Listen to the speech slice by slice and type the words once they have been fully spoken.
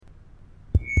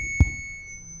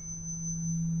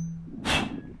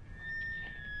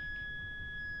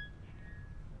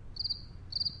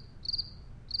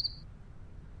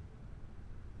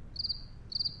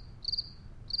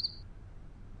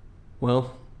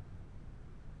Well,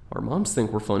 our moms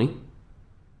think we're funny.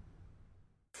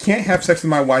 Can't have sex with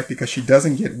my wife because she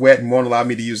doesn't get wet and won't allow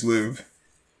me to use lube.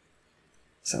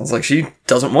 Sounds like she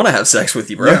doesn't want to have sex with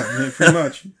you, bro. Yeah, pretty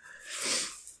much.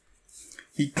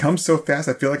 He comes so fast,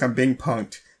 I feel like I'm being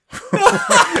punked.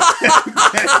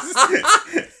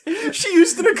 She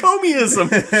used an encomiasm.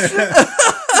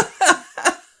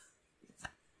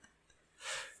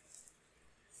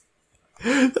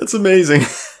 That's amazing.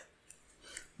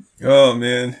 Oh,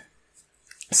 man.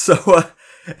 So,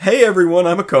 hey everyone,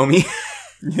 I'm a Comey.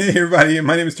 Hey everybody,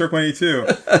 my name is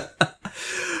Turk182.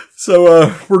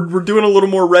 So, we're doing a little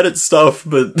more Reddit stuff,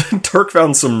 but Turk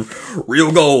found some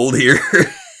real gold here.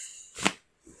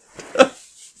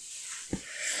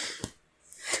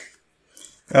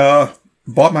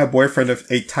 Bought my boyfriend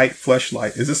a tight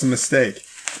fleshlight. Is this a mistake?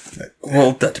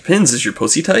 Well, that depends. Is your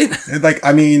pussy tight? Like,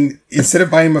 I mean, instead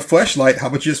of buying him a fleshlight, how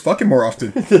about you just fuck him more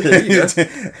often? There you go.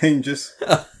 And just...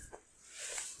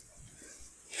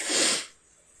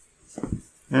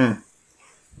 Man,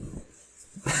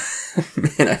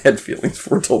 I had feelings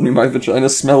before it told me my vagina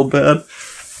smelled bad.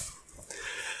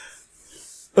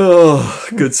 Oh,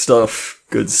 good stuff.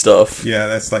 Good stuff. Yeah,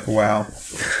 that's like, wow.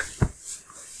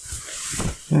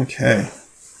 Okay.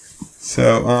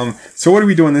 So what are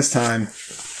we doing this time?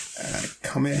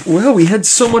 Come in. Well, we had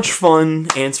so much fun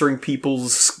answering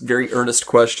people's very earnest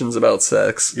questions about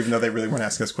sex. Even though they really weren't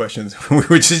asking us questions, we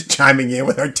were just chiming in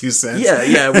with our 2 cents.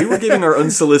 Yeah, we were giving our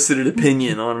unsolicited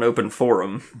opinion on an open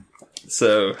forum.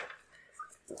 So...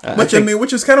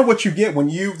 Which is kind of what you get when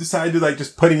you decide to like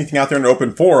just put anything out there in an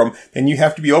open forum, and you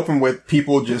have to be open with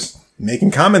people just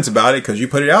making comments about it because you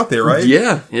put it out there, right?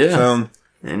 Yeah.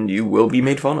 And you will be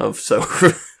made fun of, so...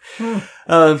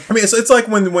 I mean, it's like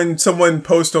when someone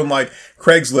posts on like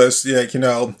Craigslist, like, you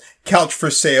know, couch for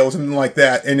sale, something like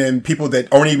that, and then people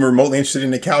that aren't even remotely interested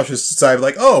in the couch just decide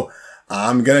like, oh,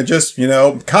 I'm gonna just, you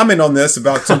know, comment on this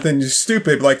about something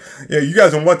stupid, like, yeah, you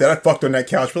guys don't want that. I fucked on that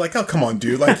couch. But like, oh, come on,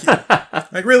 dude, like,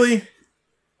 like really?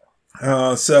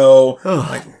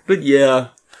 But yeah,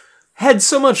 had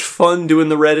so much fun doing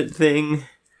the Reddit thing,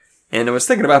 and I was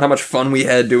thinking about how much fun we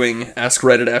had doing Ask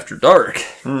Reddit After Dark.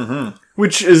 Mm-hmm.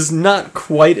 Which is not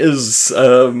quite as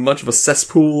much of a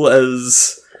cesspool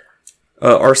as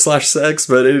r/sex,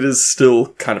 but it is still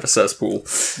kind of a cesspool.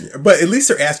 But at least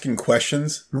they're asking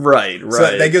questions. Right.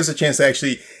 So that gives a chance to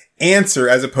actually answer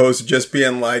as opposed to just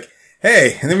being like,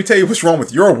 hey, let me tell you what's wrong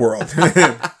with your world.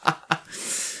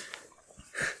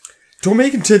 Don't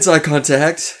make intense eye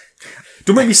contact.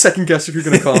 Don't make me second guess if you're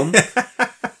going to come.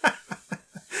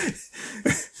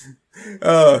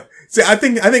 See, I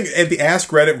think the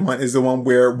Ask Reddit one is the one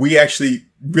where we actually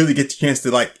really get the chance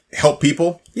to like help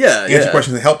people. Yeah, answer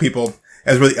questions and help people.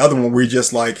 As with the other one, where we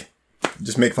just make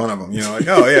fun of them. You know, like,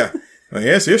 oh yeah, like,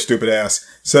 yes, you're stupid ass.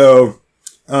 So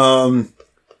let's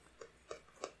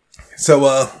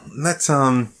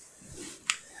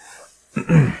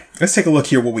let's take a look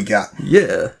here what we got.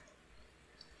 Yeah.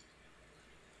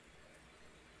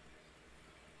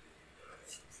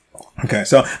 Okay,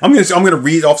 so I'm gonna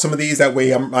read off some of these. That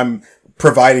way, I'm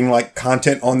providing like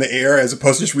content on the air as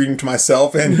opposed to just reading to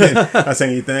myself and not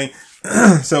saying anything.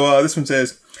 So this one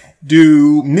says,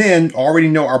 "Do men already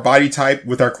know our body type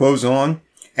with our clothes on?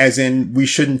 As in, we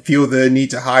shouldn't feel the need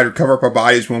to hide or cover up our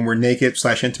bodies when we're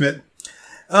naked/intimate."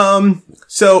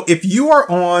 So if you are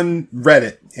on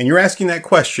Reddit and you're asking that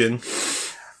question,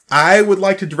 I would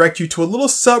like to direct you to a little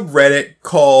subreddit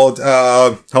called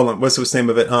hold on, what's the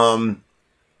name of it?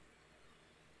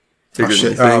 Bigger than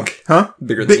you think.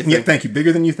 Bigger than you think. Yeah, thank you.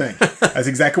 Bigger than you think. That's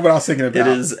exactly what I was thinking about.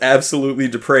 It is absolutely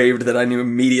depraved that I knew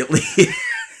immediately.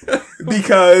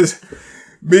 because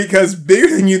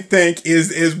bigger than you think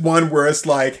is one where it's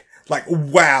like,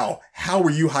 wow, how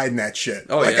were you hiding that shit?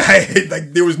 Oh, like, yeah.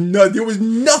 There was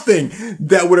nothing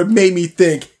that would have made me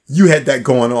think you had that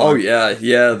going on. Oh, yeah.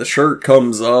 Yeah, the shirt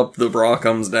comes up, the bra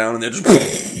comes down, and then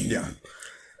just... Yeah.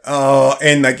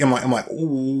 And like, I'm like,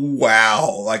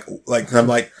 wow. I'm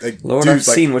like, Lord, dude, I've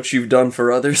seen what you've done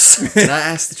for others, and I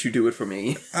ask that you do it for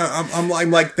me. I'm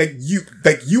like,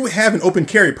 you have an open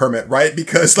carry permit, right?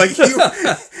 Because like you,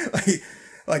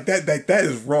 that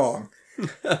is wrong.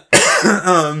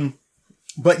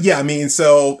 But yeah, I mean,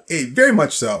 so very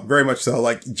much so,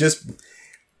 like just.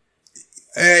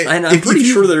 And I'm pretty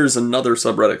sure there's another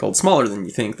subreddit called Smaller Than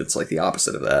You Think that's like the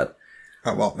opposite of that.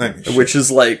 Oh, well, which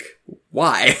is like,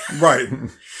 why? Right.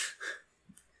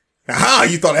 Aha,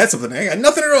 you thought I had something. I got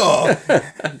nothing at all.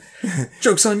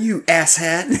 Joke's on you,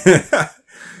 asshat.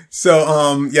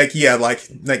 So,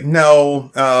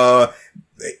 no,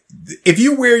 if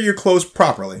you wear your clothes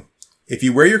properly,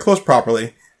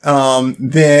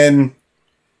 then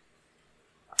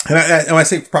and I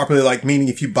say properly, like, meaning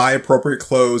if you buy appropriate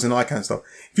clothes and all that kind of stuff,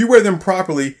 if you wear them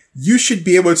properly, you should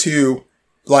be able to,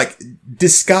 like,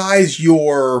 disguise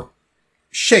your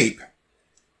shape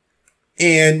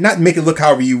and not make it look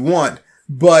however you want,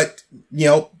 but, you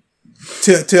know,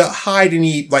 to hide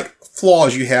any, like,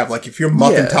 flaws you have, like if you're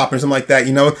muffin top or something like that,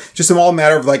 you know, just a all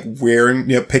matter of like wearing,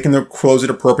 you know, picking the clothes that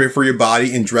are appropriate for your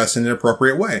body and dressing in an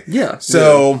appropriate way. Yeah.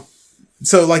 So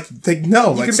like,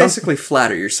 no, you like can basically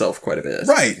flatter yourself quite a bit.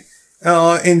 Right.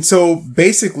 And so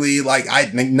basically, like, I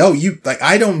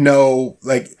don't know,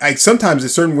 like, sometimes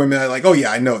there's certain women I like, oh yeah,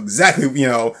 I know exactly, you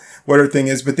know, what her thing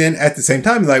is. But then at the same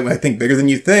time, like, when I think bigger than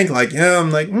you think, like, yeah,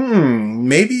 I'm like,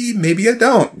 maybe I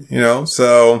don't, you know,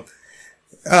 so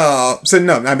no,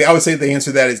 I mean, I would say the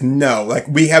answer to that is no. Like,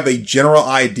 we have a general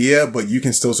idea, but you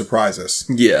can still surprise us.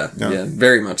 Yeah,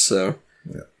 very much so.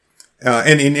 Yeah.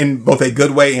 And in both a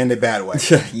good way and a bad way.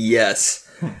 Yes.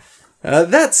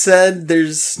 That said,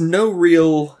 there's no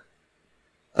real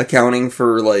accounting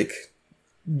for, like,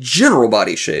 general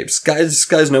body shapes.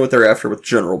 Guys know what they're after with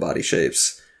general body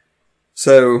shapes.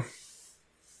 So,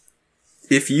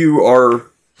 if you are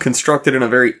constructed in a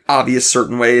very obvious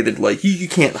certain way that, like, you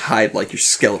can't hide, like, your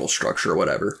skeletal structure or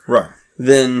whatever. Right.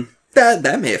 Then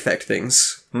that may affect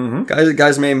things. Mm-hmm.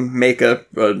 Guys may make a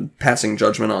passing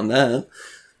judgment on that.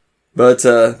 But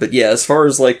yeah, as far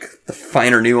as, like, the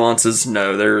finer nuances,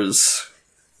 no, there's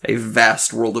a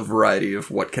vast world of variety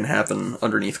of what can happen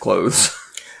underneath clothes.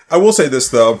 I will say this,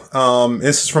 though.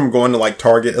 This is from going to, like,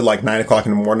 Target at, like, 9 o'clock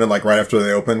in the morning, like, right after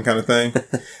they open kind of thing.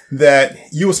 That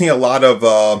you will see a lot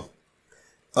of,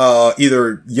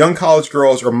 either young college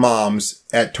girls or moms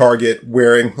at Target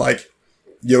wearing, like,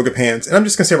 yoga pants. And I'm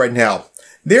just gonna say right now,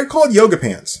 they're called yoga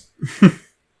pants.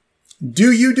 Do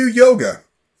you do yoga?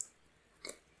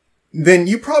 Then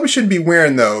you probably shouldn't be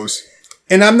wearing those.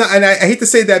 And I hate to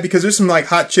say that because there's some, like,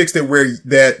 hot chicks that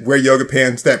wear yoga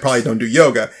pants that probably don't do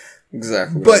yoga.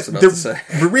 Exactly. But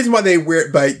the reason why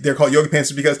they're called yoga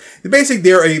pants is because basically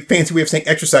they're a fancy way of saying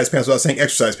exercise pants without saying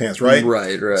exercise pants, right?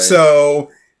 Right.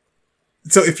 So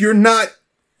if you're not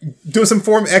doing some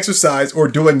form of exercise or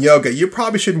doing yoga, you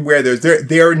probably shouldn't wear those.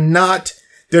 They're not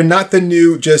the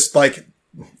new just like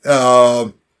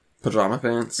pajama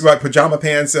pants. Right, pajama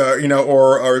pants, you know,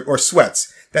 or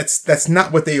sweats. That's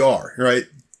not what they are, right?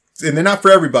 And they're not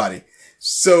for everybody.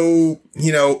 So,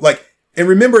 you know, like, and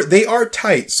remember, they are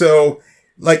tight. So,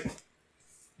 like,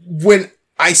 when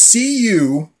I see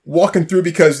you walking through,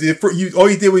 because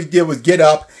all you did was get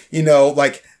up, you know,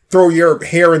 like, throw your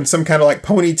hair in some kind of, like,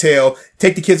 ponytail,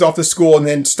 take the kids off to school, and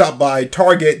then stop by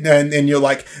Target, and you're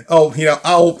like, oh, you know,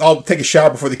 I'll take a shower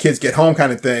before the kids get home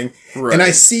kind of thing. Right. And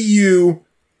I see you,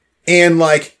 and,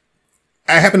 like,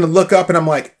 I happen to look up, and I'm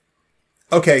like,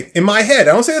 okay, in my head,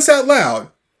 I don't say this out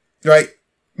loud, right?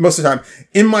 Most of the time.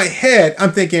 In my head,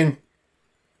 I'm thinking,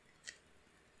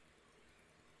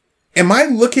 am I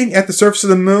looking at the surface of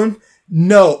the moon?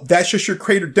 No, that's just your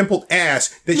crater dimpled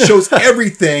ass that shows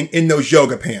everything in those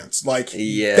yoga pants. Like,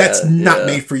 that's not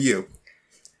made for you.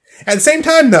 At the same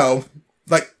time, though,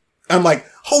 like, I'm like,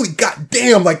 holy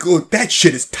goddamn, like, look, that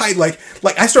shit is tight. Like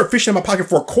I start fishing in my pocket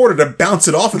for a quarter to bounce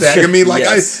it off of that. I mean, like,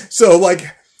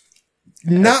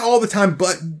 not all the time,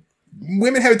 but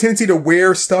women have a tendency to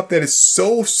wear stuff that is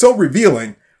so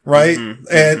revealing. Right? Mm-hmm,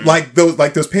 and like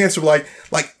those pants are like,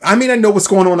 I mean, I know what's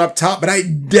going on up top, but I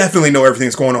definitely know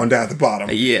everything's going on down at the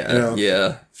bottom. Yeah. You know?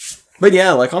 Yeah. But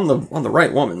yeah, like on the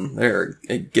right woman, they're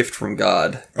a gift from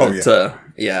God. But,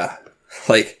 yeah.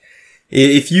 Like,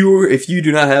 if you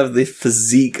do not have the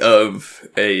physique of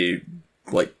a,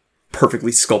 like,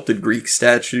 perfectly sculpted Greek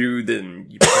statue, then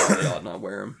you probably ought not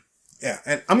wear them. Yeah.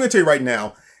 And I'm going to tell you right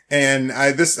now, and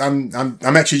I'm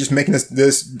actually just making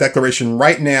this declaration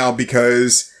right now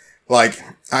because, like,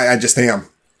 I just am.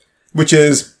 Which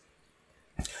is,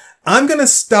 I'm gonna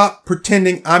stop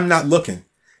pretending I'm not looking.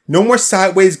 No more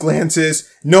sideways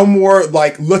glances. No more,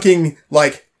 like, looking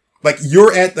like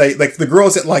you're at, like the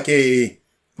girl's at like a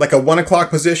 1 o'clock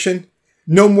position.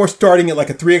 No more starting at like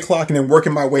a 3 o'clock and then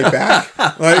working my way back.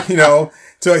 Like, you know,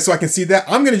 so I can see that.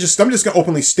 I'm just gonna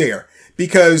openly stare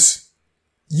because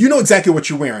you know exactly what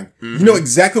you're wearing. Mm-hmm. You know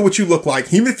exactly what you look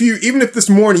like. Even if this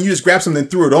morning you just grabbed something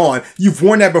and threw it on, you've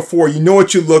worn that before. You know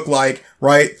what you look like,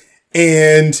 right?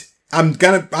 And I'm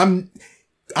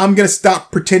gonna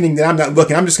stop pretending that I'm not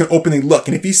looking. I'm just gonna openly look.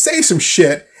 And if you say some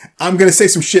shit, I'm gonna say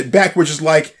some shit back, which is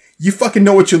like, you fucking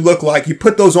know what you look like. You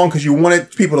put those on because you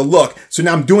wanted people to look. So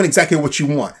now I'm doing exactly what you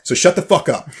want. So shut the fuck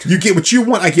up. You get what you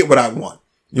want. I get what I want.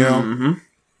 You know? Mm-hmm.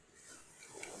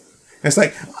 It's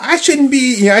like, I shouldn't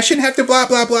have to blah,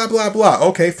 blah, blah, blah, blah.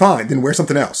 Okay, fine. Then wear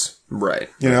something else. Right.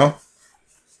 You know?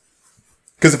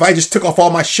 Because if I just took off all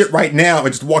my shit right now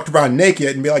and just walked around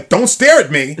naked and be like, don't stare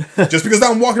at me. Just because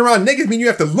I'm walking around naked means you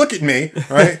have to look at me,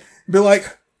 right? Be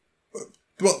like,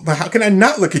 well, how can I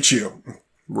not look at you?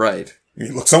 Right.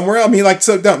 You look somewhere else. I mean, like,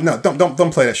 so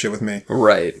don't play that shit with me.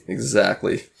 Right.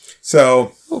 Exactly.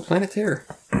 So. Oh, Planet Terror.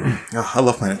 Oh, I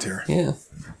love Planet Terror. Yeah.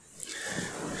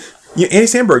 Yeah, Andy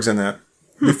Samberg's in that.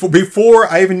 Before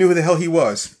I even knew who the hell he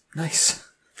was. Nice.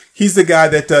 He's the guy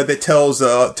that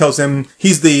tells him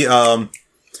he's he's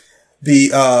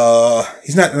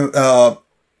not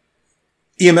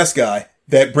EMS guy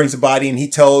that brings the body, and he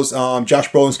tells Josh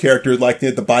Brolin's character like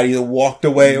the body that walked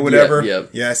away or whatever. Yeah.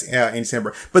 Yes, yeah, Andy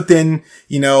Samberg. But then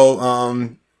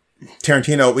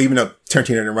Tarantino, even though Tarantino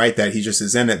didn't write that, he just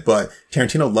is in it. But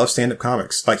Tarantino loves stand-up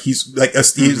comics. Like he's like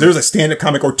there's a stand-up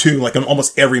comic or two like in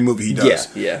almost every movie he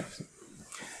does. Yeah.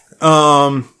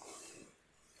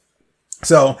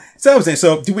 So I was saying,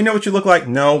 so do we know what you look like?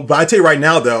 No, but I tell you right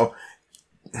now though,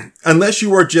 unless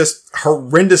you are just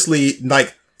horrendously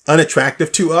like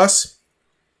unattractive to us,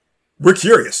 we're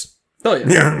curious. Oh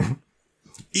yeah.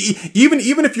 Even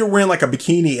if you're wearing like a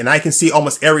bikini and I can see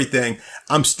almost everything,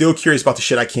 I'm still curious about the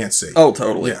shit I can't see. Oh,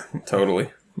 totally. Yeah.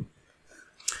 Totally.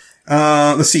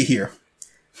 Let's see here.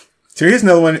 So here's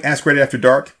another one. Ask Reddit After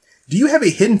Dark. Do you have a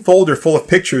hidden folder full of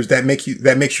pictures that makes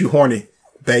you horny,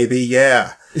 baby?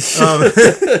 Yeah.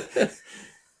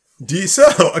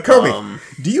 Kirby,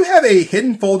 do you have a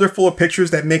hidden folder full of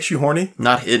pictures that makes you horny?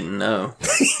 Not hidden, no.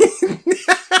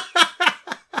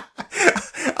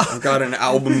 I've got an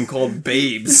album called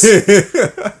Babes.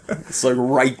 It's like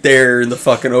right there in the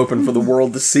fucking open for the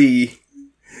world to see.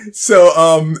 So,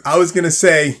 I was gonna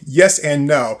say yes and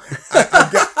no.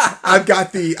 I've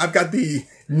got the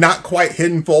not quite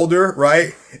hidden folder,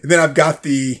 right? And then I've got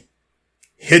the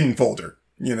hidden folder,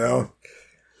 you know?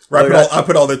 Where I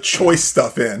put all the choice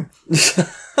stuff in.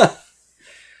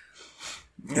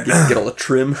 Get all the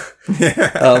trim.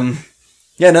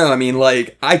 Yeah, no, I mean,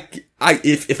 like,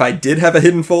 if I did have a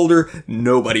hidden folder,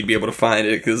 nobody'd be able to find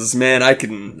it, because, man, I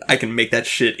can make that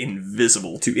shit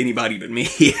invisible to anybody but me.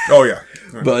 Oh, yeah.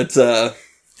 But,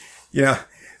 yeah,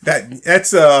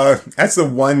 that's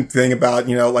the one thing about,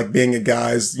 like being a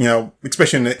guy's,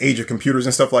 especially in the age of computers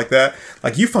and stuff like that.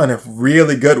 Like, you find a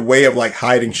really good way of, like,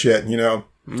 hiding shit,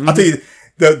 Mm-hmm. I'll tell you,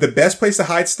 the best place to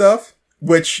hide stuff,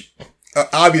 which,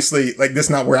 obviously, like, this is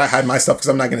not where I hide my stuff, because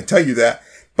I'm not going to tell you that.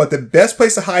 But the best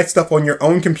place to hide stuff on your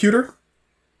own computer,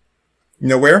 you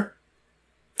know where?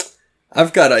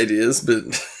 I've got ideas,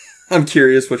 but I'm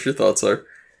curious what your thoughts are.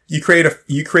 You create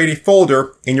a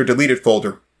folder in your deleted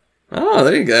folder. Oh,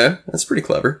 there you go. That's pretty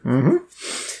clever. Mm-hmm.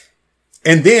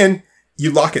 And then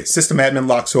you lock it, system admin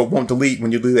lock, so it won't delete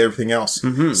when you delete everything else.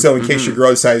 Mm-hmm. So in case your girl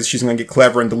decides she's going to get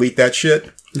clever and delete that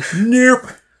shit, nope.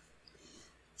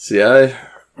 See,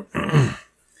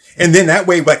 And then that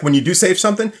way, like when you do save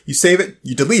something, you save it,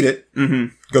 you delete it,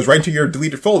 goes right into your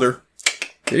deleted folder.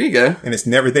 There you go. And it's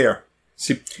never there.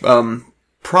 See,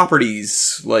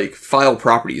 properties, like file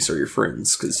properties are your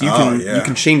friends, because you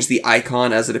can change the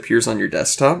icon as it appears on your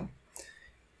desktop.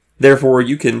 Therefore,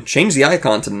 you can change the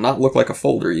icon to not look like a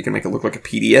folder. You can make it look like a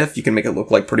PDF. You can make it look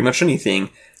like pretty much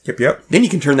anything. Yep. Then you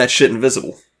can turn that shit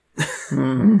invisible.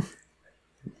 Mm-hmm.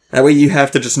 That way you have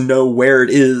to just know where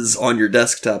it is on your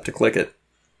desktop to click it.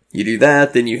 You do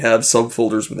that, then you have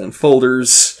subfolders within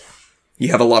folders.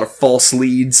 You have a lot of false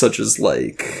leads, such as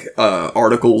like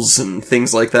articles and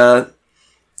things like that.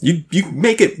 You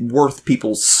make it worth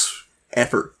people's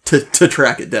effort to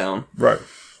track it down. Right.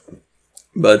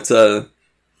 But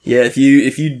yeah, if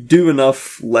you do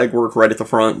enough legwork right at the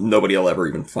front, nobody will ever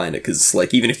even find it. Because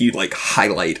like even if you like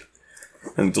highlight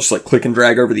and just like click and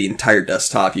drag over the entire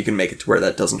desktop, you can make it to where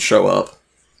that doesn't show up.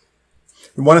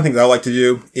 One of the things I like to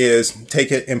do is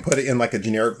take it and put it in like a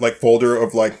generic like folder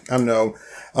of like, I don't know,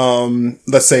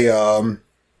 let's say,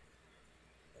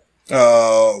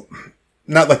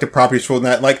 not like the properties folder,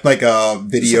 not like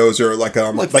videos or like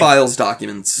files,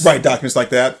 documents. Right, documents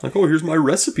like that. Like, oh, here's my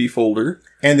recipe folder.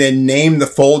 And then name the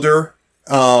folder.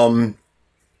 You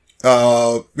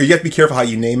have to be careful how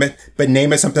you name it, but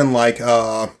name it something like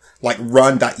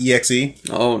run.exe.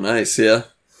 Oh, nice, yeah.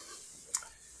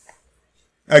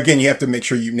 Again, you have to make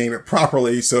sure you name it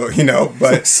properly, so,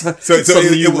 but... so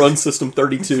you run System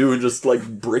 32 and just, like,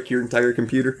 brick your entire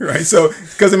computer. Right, so,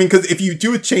 because if you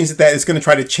do change that, it's going to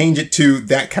try to change it to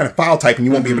that kind of file type, and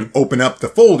you won't be able to open up the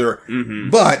folder. Mm-hmm.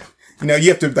 But, you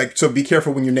have to, so be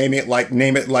careful when you name it,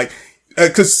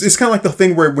 because it's kind of like the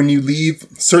thing where when you leave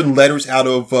certain letters out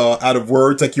of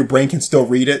words, like, your brain can still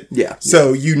read it. Yeah.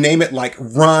 So, you name it, like,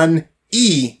 run.e.exe.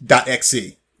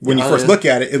 when you first look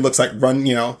at it, it looks like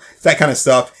that kind of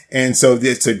stuff. And so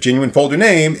it's a genuine folder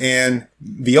name and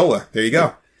Viola. There you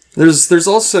go. There's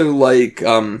also like,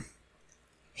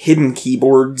 hidden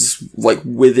keyboards like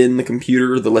within the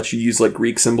computer that let you use like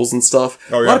Greek symbols and stuff.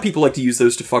 Oh, yeah. A lot of people like to use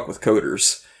those to fuck with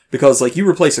coders because like you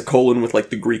replace a colon with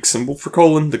like the Greek symbol for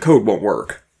colon, the code won't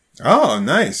work. Oh,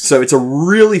 nice. So it's a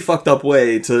really fucked up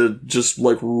way to just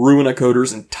like ruin a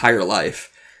coder's entire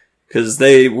life because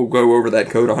they will go over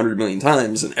that code 100 million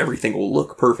times and everything will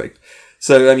look perfect.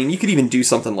 So I mean, you could even do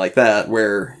something like that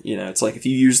where it's like if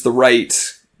you use the right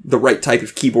type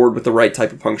of keyboard with the right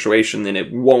type of punctuation, then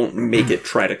it won't make it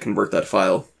try to convert that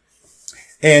file.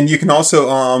 And you can also,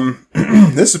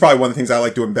 this is probably one of the things I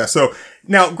like doing best. So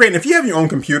now, granted, if you have your own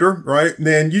computer, right,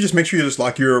 then you just make sure you just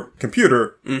lock your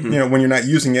computer, when you're not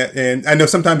using it. And I know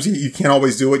sometimes you can't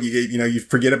always do it. You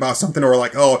forget about something or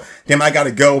like, oh, damn, I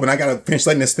gotta go and I gotta finish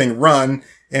letting this thing run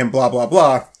and blah, blah,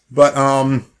 blah. But,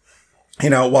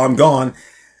 while I'm gone,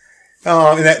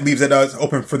 and that leaves it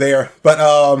open for there. But,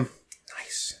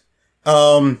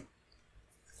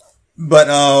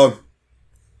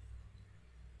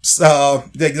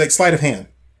 like sleight of hand,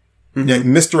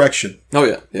 misdirection. Oh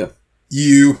yeah.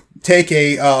 You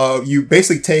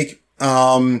basically take,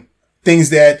 things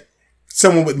that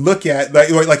someone would look at,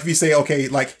 like if you say, okay,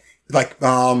 I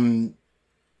don't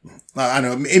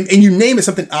know, and you name it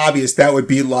something obvious, that would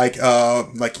be like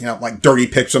dirty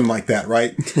pic, something like that,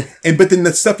 right? But then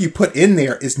the stuff you put in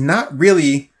there is not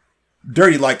really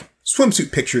dirty, like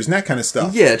swimsuit pictures and that kind of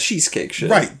stuff. Yeah, cheesecake shit.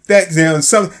 Right. That,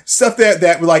 some stuff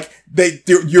that like,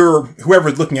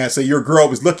 whoever's looking at it, say your girl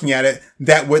was looking at it,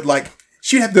 that would like,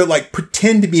 she'd have to like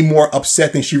pretend to be more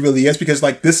upset than she really is because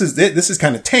like, this is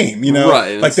kind of tame,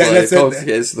 Right. Like that's so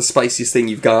the spiciest thing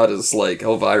you've got is like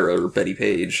Elvira or Betty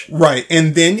Page. Right.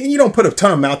 And then you don't put a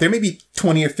ton of them out there, maybe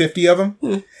 20 or 50 of them.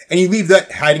 And you leave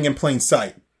that hiding in plain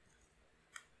sight.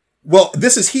 Well,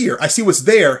 this is here. I see what's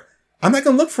there. I'm not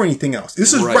going to look for anything else.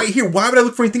 This is right here. Why would I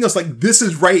look for anything else? Like, this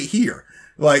is right here.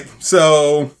 Like,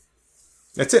 so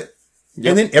that's it. Yep.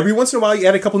 And then every once in a while, you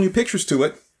add a couple new pictures to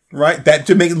it, right? That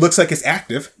to make it look like it's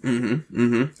active.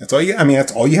 That's all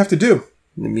that's all you have to do.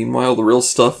 And meanwhile, the real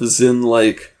stuff is in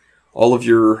like all of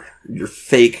your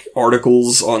fake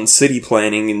articles on city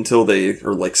planning until they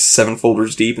are like 7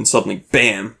 folders deep and suddenly,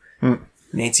 bam,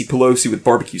 Nancy Pelosi with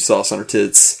barbecue sauce on her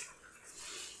tits.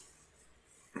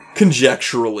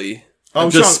 Conjecturally. I'm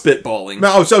just spitballing.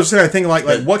 No, I was just thinking like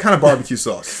what kind of barbecue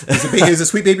sauce? Is it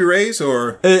Sweet Baby Ray's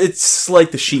or? It's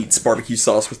like the Sheets barbecue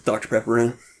sauce with Dr. Pepper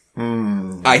in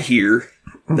it. I hear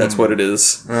that's what it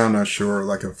is. I'm not sure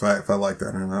like if I like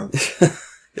that or not.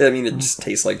 I mean, it just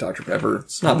tastes like Dr. Pepper.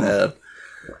 It's not bad.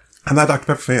 I'm not a Dr.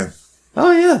 Pepper fan.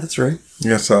 Oh yeah, that's right.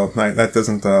 Yeah, so that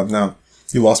doesn't, no.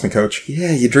 You lost me, coach.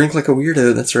 Yeah, you drink like a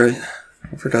weirdo, that's right.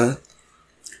 I forgot.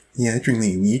 Yeah, I drink like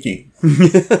a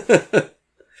weirdo.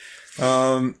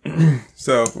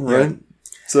 So, right.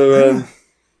 Yeah.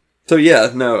 So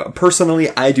yeah, no, personally,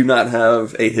 I do not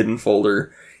have a hidden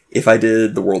folder. If I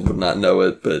did, the world would not know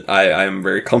it, but I am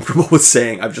very comfortable with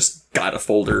saying I've just got a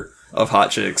folder of hot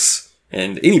chicks,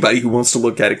 and anybody who wants to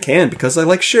look at it can, because I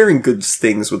like sharing good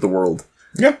things with the world.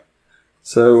 Yeah.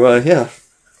 So, yeah.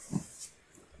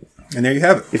 And there you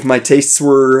have it. If my tastes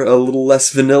were a little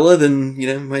less vanilla, then,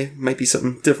 might be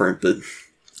something different, but...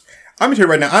 I'm gonna tell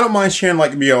you right now, I don't mind sharing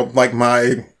like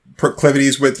my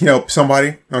proclivities with,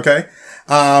 somebody, okay?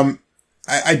 I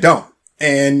don't.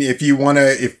 And if you want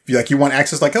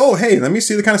access, like, oh, hey, let me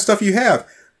see the kind of stuff you have.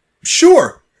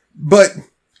 Sure. But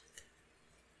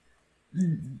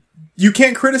you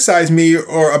can't criticize me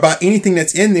or about anything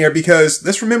that's in there because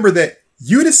let's remember that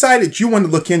you decided you wanted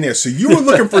to look in there. So you were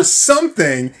looking for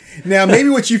something. Now, maybe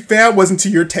what you found wasn't to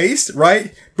your taste,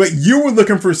 right? But you were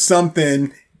looking for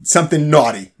something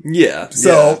naughty. Yeah.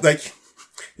 So,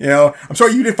 I'm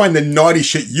sorry you didn't find the naughty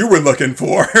shit you were looking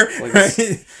for. Like, right?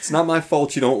 It's not my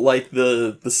fault you don't like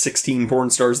the 16 porn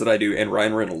stars that I do and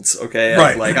Ryan Reynolds, okay?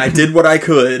 Right. I did what I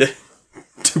could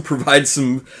to provide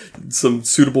some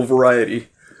suitable variety.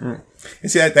 And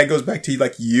see, that goes back to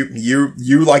like you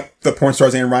like the porn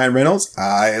stars and Ryan Reynolds.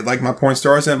 I like my porn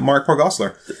stars and Mark Paul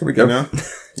Gosselaar. There we go.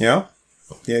 Yeah,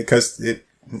 because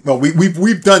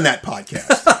we've done that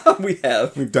podcast. We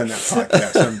have. We've done that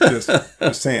podcast. I'm just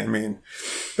saying. I mean,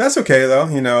 that's okay though.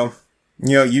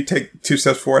 You take 2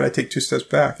 steps forward, I take 2 steps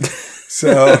back.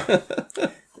 So,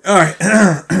 all right.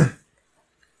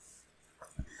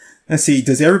 Let's see.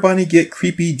 Does everybody get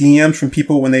creepy DMs from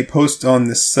people when they post on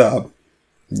the sub?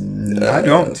 I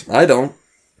don't. I don't.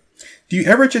 Do you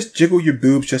ever just jiggle your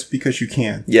boobs just because you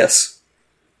can? Yes.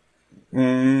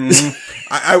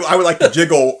 I would like to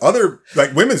jiggle other,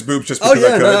 like, women's boobs just Oh because I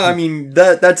yeah, could. no, I mean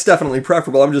that's definitely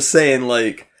preferable. I'm just saying,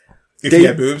 like, If you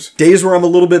had boobs. days where I'm a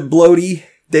little bit bloaty,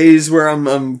 days where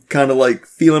I'm kind of like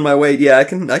feeling my weight. Yeah, I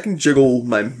can jiggle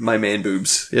my man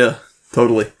boobs. Yeah,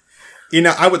 totally. You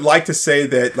know, I would like to say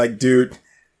that, like, dude,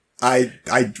 I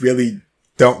really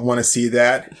don't want to see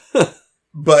that.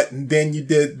 But then you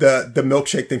did the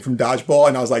milkshake thing from Dodgeball,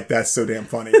 and I was like, that's so damn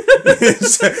funny.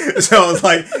 so I was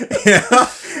like,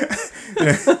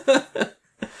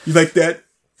 you like that?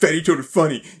 Fatty told it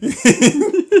funny.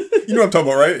 You know what I'm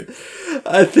talking about, right?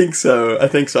 I think so. I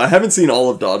haven't seen all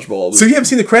of Dodgeball. But, So you haven't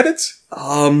seen the credits?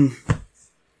 I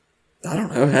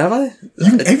don't know. Have I?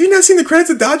 Have you not seen the credits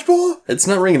of Dodgeball? It's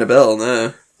not ringing a bell.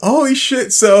 No. Holy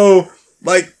shit. So,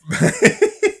 like,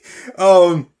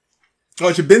 Ben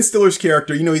Stiller's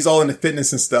character, you know, he's all into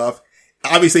fitness and stuff.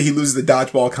 Obviously, he loses the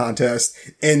dodgeball contest,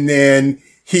 and then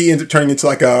he ends up turning into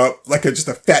just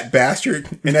a fat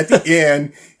bastard. And at the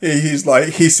end, he's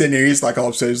sitting there, he's like all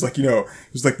upset. He's like, you know,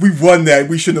 he's like, we won that,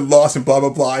 we shouldn't have lost, and blah, blah,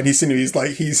 blah. And he's sitting there, he's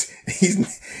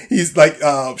like,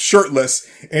 shirtless,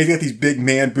 and he's got these big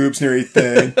man boobs and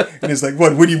everything. And he's like,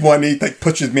 what do you want? And he like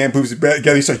puts his man boobs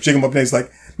together, he starts jiggling them up, and he's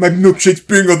like, my milkshake's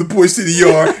bring all the boys to the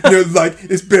yard. And they're like,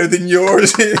 it's better than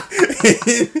yours.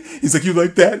 He's like, you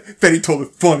like that? Fatty told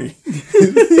it funny.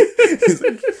 He's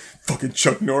like, fucking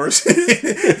Chuck Norris.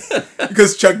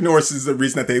 Because Chuck Norris is the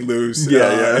reason that they lose.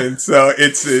 Yeah. And so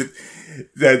it's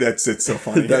so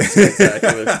funny. That's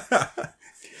spectacular.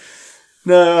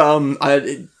 No,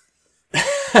 it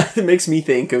makes me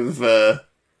think of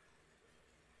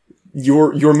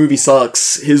your movie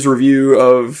sucks. His review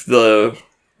of the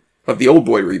Old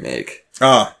Boy remake.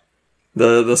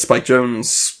 The Spike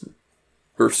Jonze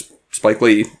or Spike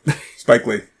Lee. Spike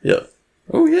Lee. Yeah.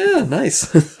 Oh yeah, nice.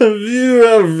 Have you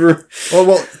ever?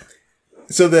 Well.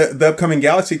 So the upcoming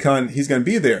GalaxyCon, he's going to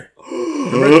be there.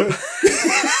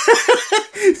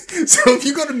 So if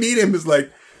you go to meet him, it's like,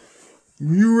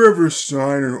 you ever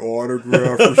sign an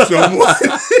autograph for someone?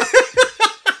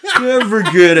 You ever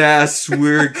get asked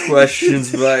weird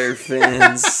questions by your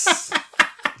fans?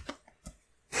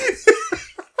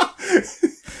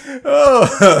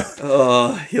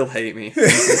 Oh, he'll hate me.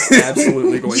 He's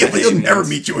absolutely going to hate me. He'll never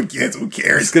meet you again, so who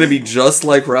cares? It's going to be just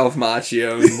like Ralph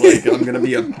Macchio. And, like, I'm going to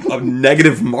be a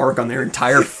negative mark on their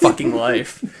entire fucking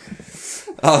life.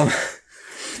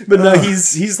 But no,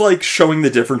 he's like showing the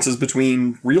differences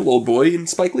between real Old Boy and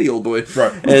Spike Lee Old Boy.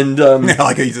 Right. And I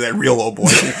like how you said that, real Old Boy.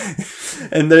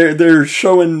 And they're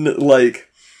showing, like,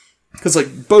 because,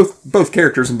 like, both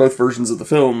characters in both versions of the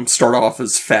film start off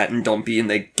as fat and dumpy and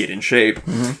they get in shape.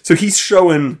 Mm-hmm. So he's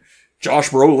showing Josh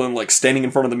Brolin, like, standing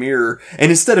in front of the mirror, and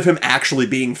instead of him actually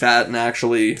being fat and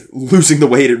actually losing the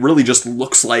weight, it really just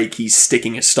looks like he's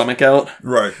sticking his stomach out.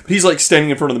 Right. But he's, like, standing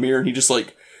in front of the mirror and he just,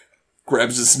 like,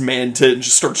 grabs his man tit and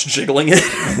just starts jiggling it.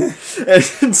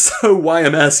 And so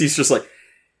YMS, he's just like,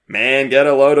 man, get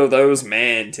a load of those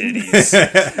man titties.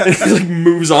 And he like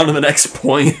moves on to the next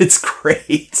point. It's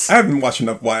great. I haven't watched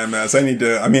enough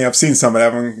YMS. I've seen some, but I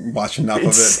haven't watched enough of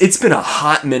it. It's been a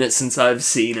hot minute since I've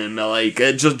seen him. Like,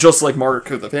 just like Mark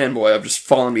the fanboy, I've just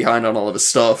fallen behind on all of his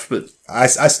stuff, but I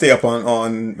stay up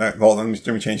on well, let me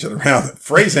change it around.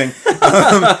 Phrasing.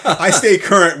 I stay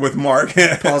current with Mark.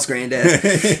 Paul's granddad.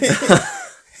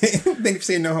 Thank you for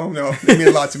saying no. It means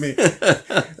a lot to me.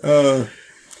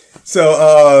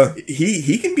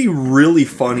 He can be really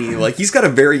funny. Like, he's got a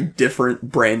very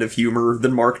different brand of humor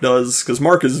than Mark does, because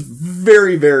Mark is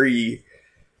very, very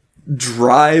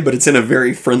dry, but it's in a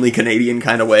very friendly Canadian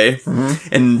kind of way.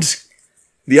 Mm-hmm. And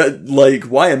like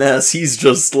YMS, he's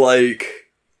just like,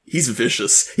 he's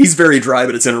vicious. He's very dry,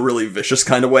 but it's in a really vicious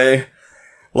kind of way.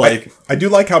 Like, I do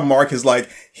like how Mark is like,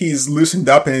 he's loosened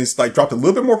up and he's like dropped a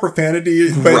little bit more profanity,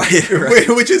 but, right.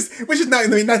 which is not, I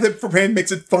mean, not that profanity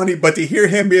makes it funny, but to hear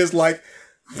him is like,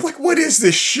 what is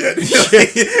this shit? Yeah,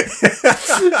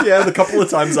 the couple of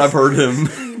times I've heard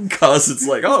him cuss, it's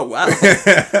like, oh wow.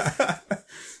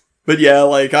 But yeah,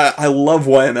 like, I love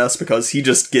YMS because he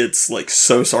just gets like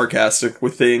so sarcastic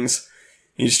with things.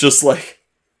 He's just like,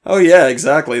 oh yeah,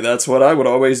 exactly. That's what I would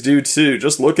always do too.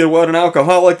 Just look at what an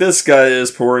alcoholic this guy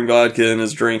is, pouring vodka in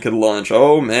his drink at lunch.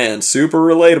 Oh man, super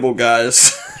relatable,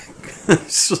 guys.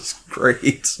 It's just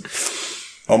great.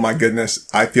 Oh my goodness,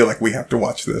 I feel like we have to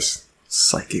watch this.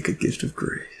 Psychic: A Gift of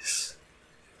Grace.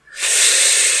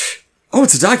 Oh,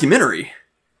 it's a documentary.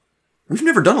 We've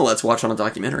never done a Let's Watch on a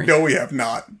documentary. No, we have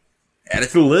not. Add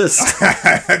it to the list.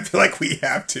 I feel like we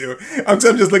have to. I'm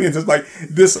just looking at this like,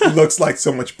 this looks like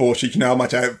so much bullshit. You know how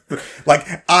much I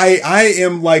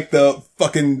am like the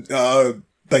fucking,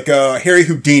 Harry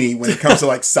Houdini when it comes to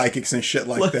like psychics and shit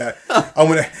like that. I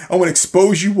want to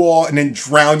expose you all and then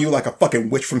drown you like a fucking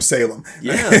witch from Salem.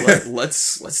 Yeah,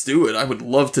 let's do it. I would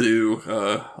love to do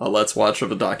a Let's Watch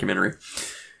of a documentary.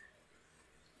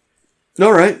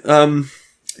 All right.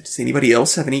 Does anybody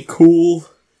else have any cool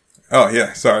Oh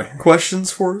yeah, sorry.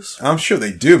 questions for us? I'm sure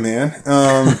they do, man.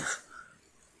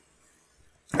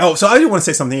 Oh, so I do want to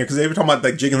say something here because they were talking about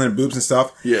like jiggling the boobs and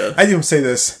stuff. Yeah. I do want to say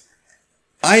this.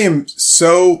 I am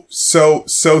so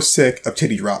sick of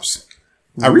titty drops.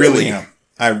 I really am.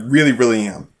 I really, really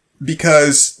am.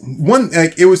 Because one,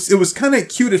 like it was kind of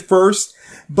cute at first,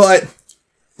 but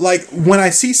like when I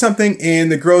see something and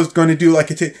the girl's going to do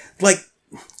like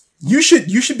you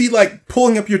should be like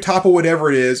pulling up your top or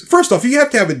whatever it is. First off, you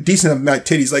have to have a decent amount of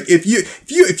titties. Like if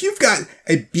you've got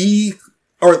a B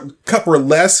or cup or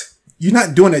less, you're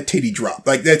not doing a titty drop.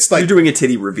 Like that's like You're doing a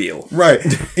titty reveal. right.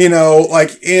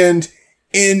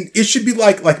 And it should be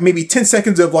like maybe 10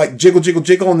 seconds of like jiggle, jiggle,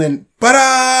 jiggle and then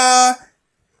ba-da!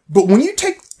 But when you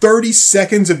take 30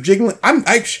 seconds of jiggling,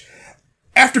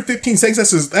 after 15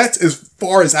 seconds, that's as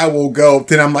far as I will go.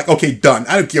 Then I'm like, okay, done.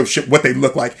 I don't give a shit what they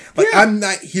look like. Like, yeah. I'm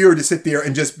not here to sit there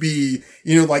and just be,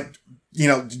 and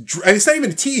it's not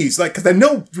even a tease. Like, cause I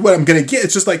know what I'm going to get.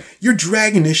 It's just like, you're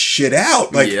dragging this shit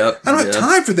out. Like, I don't have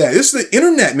time for that. This is the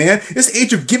internet, man. It's the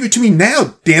age of give it to me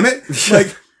now, damn it.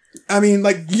 Like, I mean,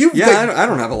 like you. Yeah, like, I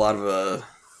don't have a lot of,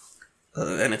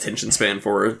 an attention span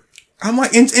for it. I'm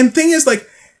like, and thing is like,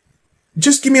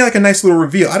 just give me like a nice little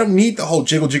reveal. I don't need the whole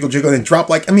jiggle, jiggle, jiggle and drop.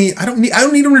 Like, I mean, I don't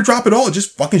need them to drop at all.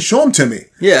 Just fucking show them to me.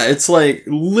 Yeah, it's like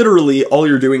literally all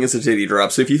you're doing is a titty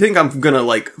drop. So if you think I'm gonna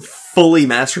like fully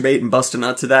masturbate and bust a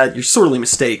nut to that, you're sorely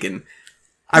mistaken.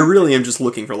 I really am just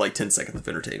looking for like 10 seconds of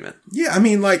entertainment. Yeah, I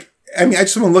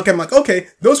just want to look at them like, okay,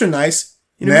 those are nice.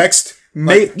 Next.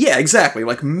 Yeah, exactly.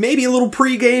 Like maybe a little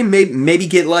pregame, maybe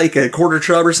get like a quarter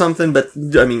chub or something, but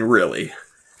I mean, really.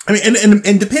 I mean,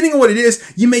 and depending on what it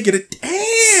is, you may get a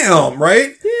damn,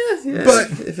 right? Yeah.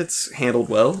 But if it's handled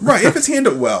well. Right, if it's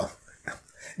handled well.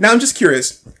 Now I'm just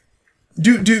curious.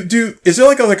 Is there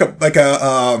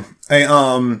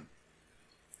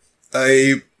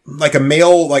like a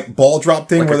male like ball drop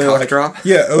thing like where a they're cock like drop?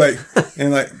 Yeah, like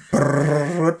and like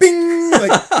bing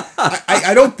like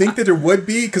I don't think that there would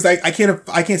be because I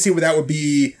can't see what that would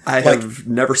be. I have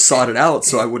never sought it out,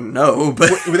 so I wouldn't know. But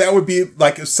that would be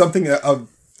like something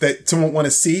that someone would want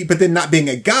to see, but then not being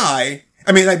a guy.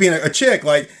 I mean, like being a chick,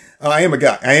 like I am a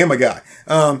guy. I am a guy.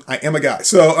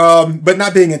 So, but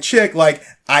not being a chick, like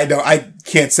I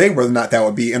can't say whether or not that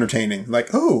would be entertaining. Like,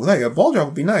 oh, like a ball drop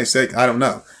would be nice. Like, I don't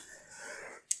know.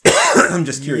 I'm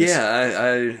just curious.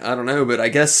 Yeah, I don't know, but I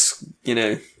guess,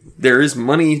 there is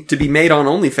money to be made on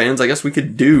OnlyFans. I guess we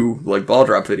could do like ball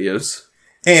drop videos.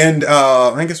 And,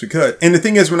 I guess we could. And the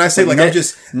thing is, when I say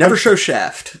never show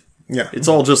shaft. Yeah. It's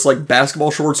all just like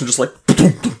basketball shorts and just like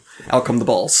out come the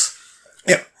balls.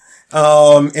 Yeah.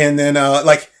 And then, I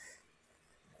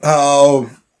was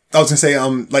gonna say,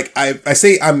 I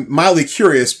say I'm mildly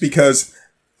curious because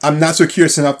I'm not so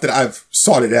curious enough that I've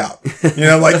sought it out.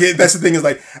 That's the thing is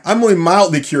like, I'm only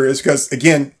mildly curious because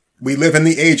again, we live in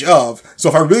the age of, so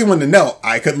if I really wanted to know,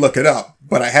 I could look it up,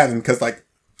 but I haven't because like,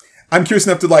 I'm curious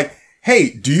enough to like,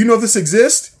 hey, do you know this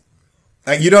exists?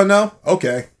 Like, you don't know?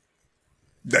 Okay.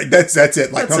 That's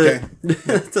it. Like, that's okay.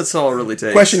 That's all it really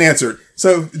takes. Question answered.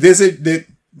 So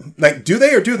like, do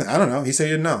they or do they? I don't know. He said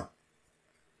he didn't know.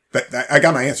 But I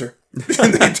got my answer.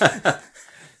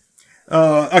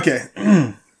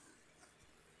 Okay.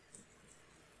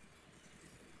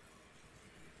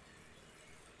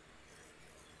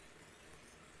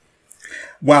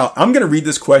 Wow, I'm going to read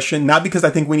this question, not because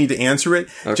I think we need to answer it,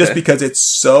 just because it's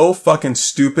so fucking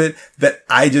stupid that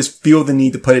I just feel the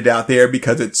need to put it out there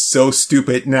because it's so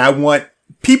stupid. And I want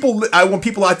people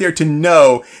out there to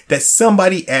know that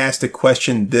somebody asked a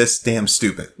question this damn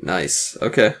stupid. Nice.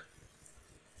 Okay.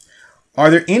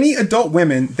 Are there any adult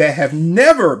women that have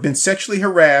never been sexually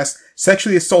harassed,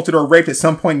 sexually assaulted, or raped at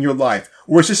some point in your life?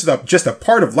 Or is this just a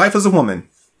part of life as a woman?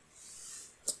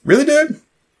 Really, dude?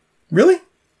 Really?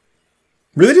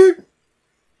 Really, dude?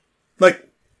 Like,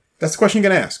 that's the question you're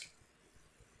going to ask.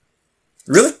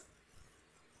 Really?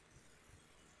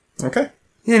 Okay.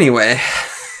 Anyway.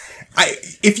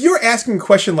 If you're asking a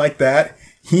question like that,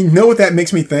 you know what that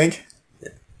makes me think?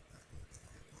 It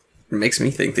makes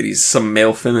me think that he's some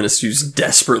male feminist who's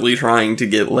desperately trying to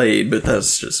get laid, but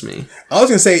that's just me. I was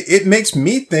going to say, it makes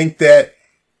me think that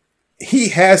he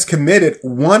has committed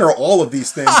one or all of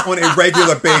these things on a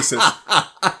regular basis.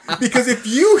 Because if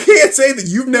you can't say that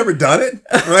you've never done it,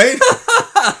 right?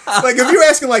 Like if you're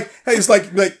asking like, hey, it's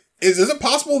like, is it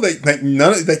possible that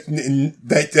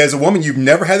as a woman you've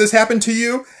never had this happen to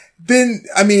you? Then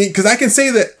I mean, because I can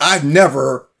say that I've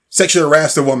never sexually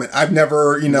harassed a woman. I've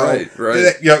never,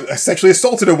 sexually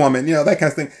assaulted a woman, that kind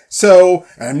of thing. So,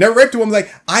 and I've never raped a woman. Like,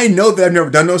 I know that I've never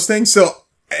done those things. So,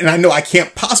 and I know I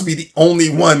can't possibly be the only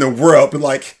one in the world, but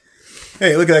like,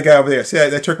 hey, look at that guy over there. See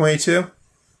that Turk 182?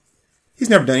 He's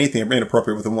never done anything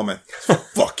inappropriate with a woman.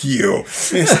 Fuck you.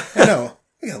 I know.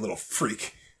 I got a little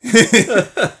freak.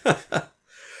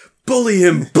 Bully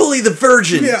him. Bully the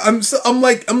virgin. Yeah, I'm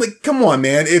like, come on,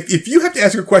 man. If you have to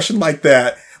ask a question like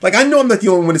that, like, I know I'm not the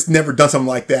only one that's never done something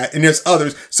like that, and there's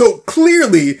others. So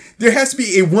clearly, there has to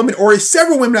be a woman or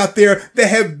several women out there that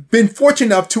have been fortunate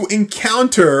enough to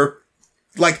encounter,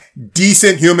 like,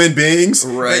 decent human beings.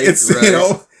 Right.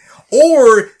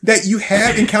 Or that you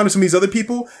have encountered some of these other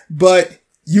people, but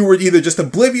you were either just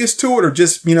oblivious to it or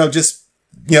just,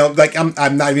 like,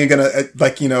 I'm not even gonna,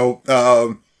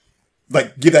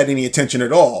 give that any attention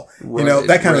at all. Right,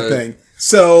 that kind of thing.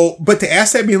 So, but to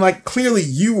ask that being like, clearly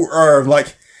you are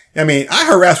like, I mean, I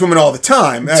harass women all the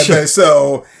time.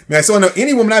 So I know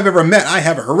any woman I've ever met, I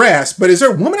haven't harassed. But is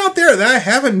there a woman out there that I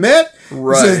haven't met?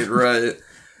 Right.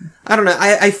 I don't know.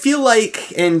 I feel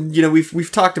like, and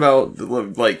we've talked about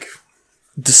like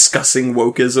discussing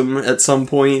wokeism at some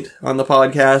point on the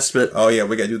podcast, but oh yeah,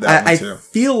 we gotta do that one too. I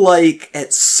feel like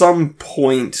at some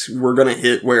point we're gonna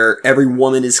hit where every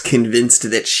woman is convinced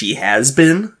that she has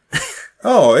been.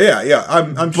 Oh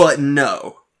yeah. But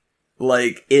no.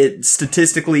 Like, it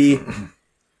statistically,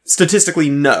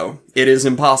 no. It is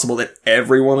impossible that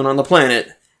every woman on the planet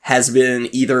has been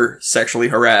either sexually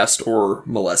harassed or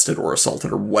molested or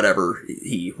assaulted or whatever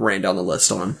he ran down the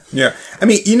list on. Yeah. I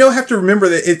mean, have to remember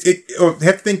that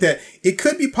have to think that it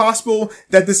could be possible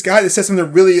that this guy that said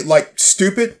something really, like,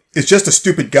 stupid is just a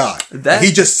stupid guy.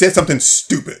 He just said something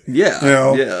stupid.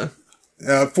 Yeah.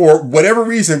 Yeah. For whatever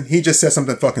reason, he just said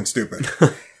something fucking stupid.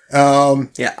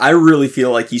 Yeah, I really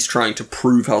feel like he's trying to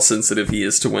prove how sensitive he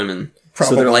is to women.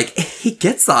 Probably. So they're like, he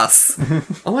gets us.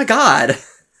 Oh my god.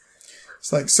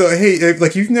 It's like, so hey,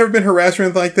 like, you've never been harassed or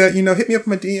anything like that, hit me up in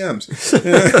my DMs.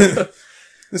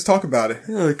 Let's talk about it.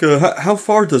 Yeah, like, how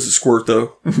far does it squirt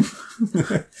though?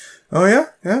 Oh yeah?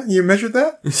 Yeah? You measured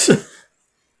that?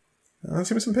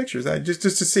 Send me some pictures. Just to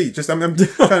see. I'm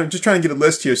trying to get a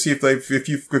list here. See if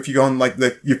you go on like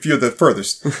if you're the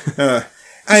furthest.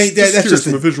 That's just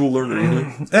a visual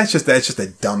learner. That's just a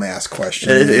dumbass question.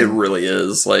 It really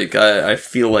is. Like, I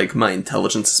feel like my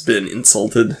intelligence has been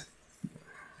insulted.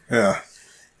 Yeah.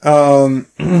 And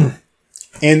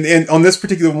on this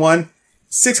particular one,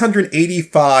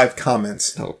 685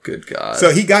 comments. Oh, good God.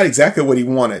 So he got exactly what he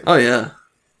wanted. Oh yeah.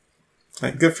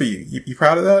 Right, good for you. You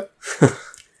proud of that?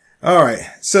 All right.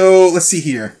 So let's see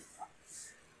here.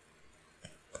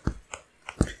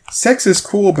 Sex is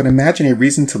cool, but imagine a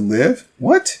reason to live?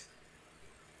 What?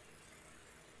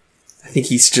 I think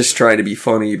he's just trying to be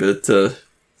funny, but...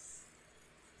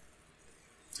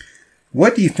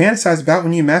 What do you fantasize about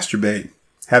when you masturbate?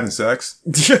 Having sex.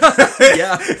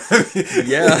 Yeah.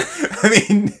 Yeah. I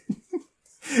mean,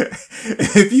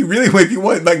 if you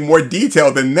want like more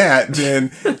detail than that,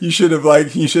 then you should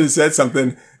have said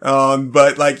something.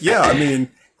 But like, yeah, I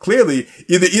mean, clearly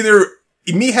either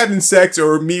me having sex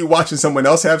or me watching someone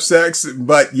else have sex,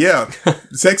 but yeah,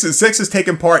 sex is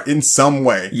taking part in some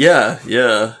way. Yeah,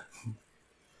 yeah.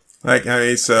 Like, I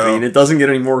mean, it doesn't get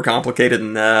any more complicated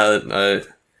than that.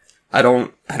 I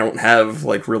don't have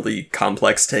like really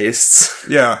complex tastes.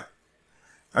 Yeah.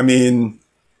 I mean,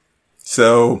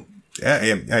 so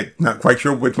yeah, I'm not quite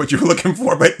sure what you were looking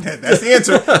for, but that's the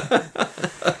answer.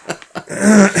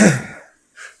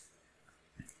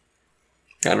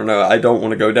 I don't know. I don't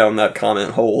want to go down that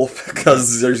comment hole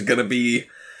because there's going to be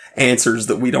answers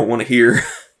that we don't want to hear.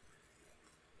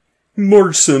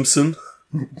 Marge Simpson.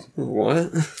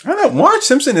 What? I don't know. Marge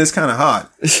Simpson is kind of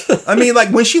hot. I mean, like,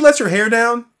 when she lets her hair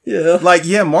down, yeah. Like,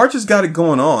 yeah, Marge has got it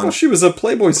going on. Well, she was a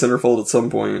Playboy centerfold at some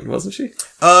point, wasn't she?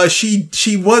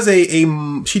 She was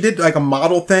she did like a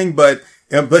model thing, but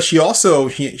she also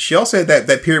had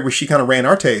that period where she kind of ran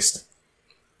our taste.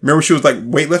 Remember, she was like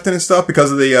weightlifting and stuff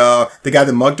because of the guy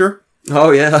that mugged her.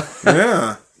 Oh yeah,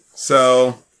 yeah.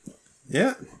 So,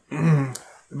 yeah.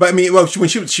 But I mean, well,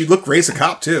 she looked great as a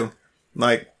cop too.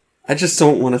 Like, I just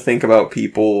don't want to think about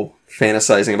people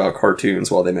fantasizing about cartoons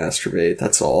while they masturbate.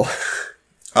 That's all.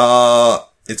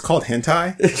 It's called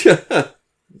hentai.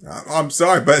 I'm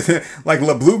sorry, but like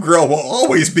the blue girl will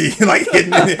always be like hidden,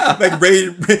 like ready,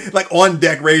 like on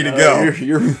deck, ready to go.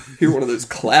 You're one of those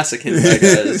classic hentai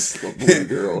guys, the blue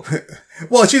girl.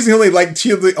 Well, she's the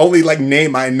only like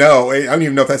name I know. I don't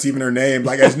even know if that's even her name.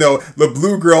 Like I just know the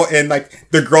blue girl and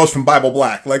like the girls from Bible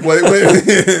Black. Like what?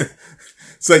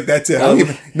 It's like that's it. I don't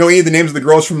even know any of the names of the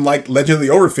girls from like Legend of the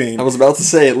Overfiend. I was about to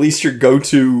say, at least your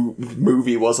go-to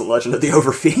movie wasn't Legend of the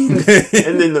Overfiend,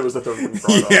 and then there was the third one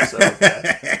brought up. So,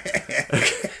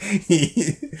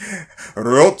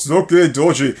 okay.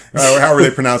 Doji. However they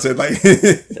pronounce it. Like,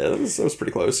 that was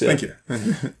pretty close. Yeah. Thank you.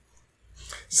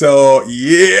 So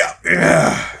yeah,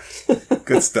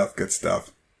 good stuff. Good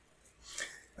stuff.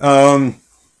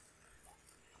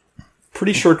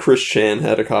 Pretty sure Chris Chan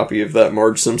had a copy of that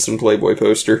Marge Simpson Playboy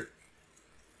poster.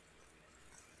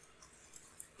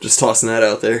 Just tossing that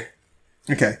out there.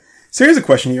 Okay. So here's a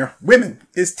question here. Women,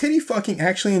 is titty fucking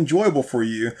actually enjoyable for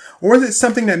you? Or is it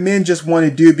something that men just want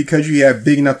to do because you have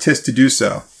big enough tits to do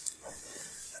so?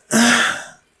 I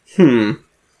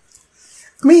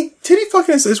mean, titty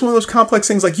fucking is one of those complex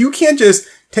things. Like, you can't just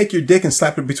take your dick and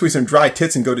slap it between some dry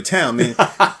tits and go to town.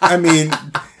 I mean,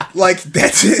 like,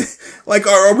 that's it. Like,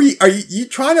 are you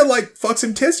trying to, like, fuck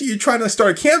some tits? Or are you trying to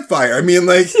start a campfire? I mean,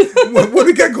 like, what do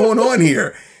we got going on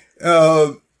here?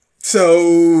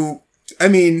 So, I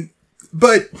mean,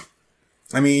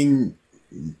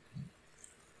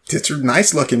 tits are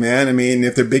nice looking, man. I mean,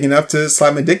 if they're big enough to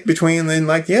slap my dick between, then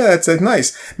like, yeah, that's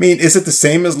nice. I mean, is it the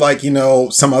same as like,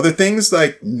 some other things?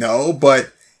 Like, no,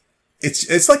 but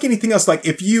it's like anything else. Like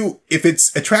if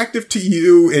it's attractive to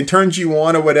you and turns you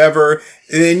on or whatever,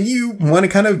 then you want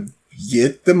to kind of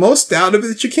get the most out of it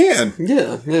that you can.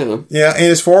 Yeah. Yeah. And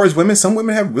as far as women, some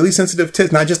women have really sensitive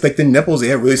tits, not just like the nipples, they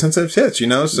have really sensitive tits,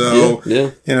 so,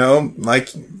 yeah.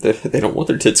 Like they don't want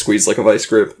their tits squeezed like a vice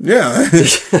grip. Yeah.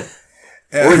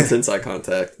 Or intense eye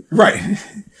contact. Right.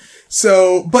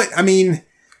 So, but I mean,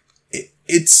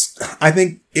 I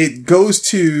think it goes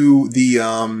to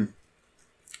the,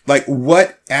 like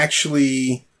what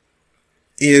actually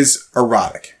is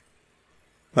erotic.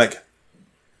 Like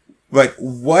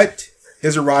what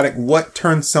is erotic? What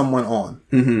turns someone on?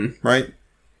 Mm-hmm. Right.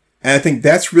 And I think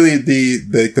that's really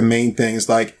the main thing is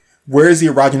like, where does the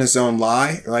erogenous zone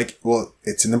lie? Like, well,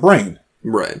 it's in the brain.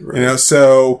 Right.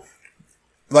 So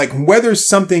like whether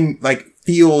something like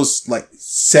feels like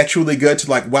sexually good to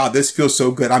like, wow, this feels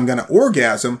so good, I'm going to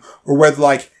orgasm, or whether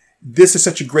like this is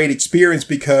such a great experience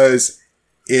because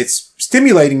it's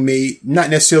stimulating me, not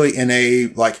necessarily in a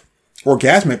like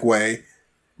orgasmic way,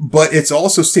 but it's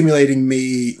also stimulating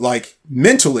me like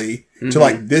mentally to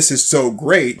like, this is so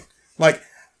great. Like,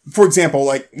 for example,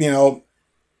 like,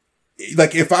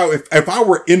 like if I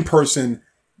were in person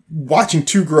watching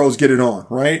two girls get it on,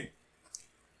 right?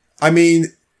 I mean,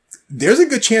 there's a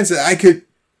good chance that I could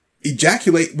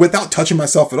ejaculate without touching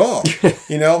myself at all.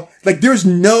 Like there's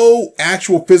no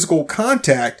actual physical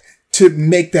contact to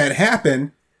make that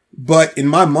happen. But in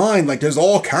my mind, like there's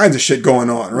all kinds of shit going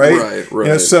on, right?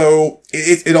 Right. So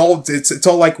it's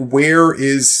all like, where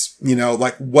is,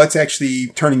 like what's actually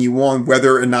turning you on,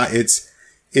 whether or not it's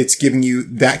giving you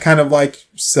that kind of like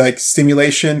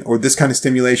stimulation or this kind of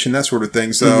stimulation, that sort of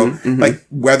thing. So like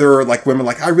whether like women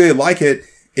like, I really like it.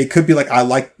 It could be like, I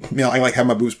like having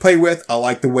my boobs played with. I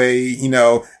like the way,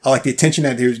 I like the attention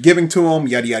that they're giving to them,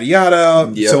 yada, yada,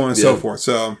 yada, so on and so forth.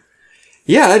 So.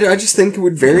 Yeah, I just think it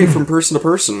would vary from person to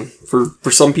person.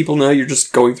 For some people now, you're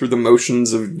just going through the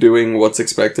motions of doing what's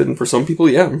expected. And for some people,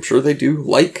 yeah, I'm sure they do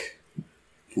like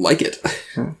it.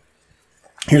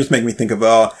 Here's making me think of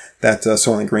that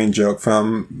Soylent Green joke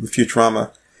from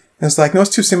Futurama. And it's like, no, it's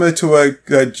too similar to a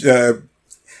soda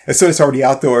that's already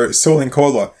out there, Soylent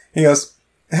Cola. And he goes,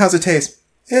 how's it taste?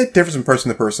 It differs from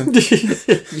person to person.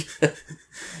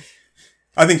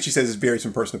 I think she says it varies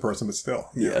from person to person, but still.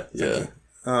 Yeah.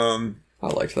 I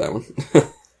liked that one.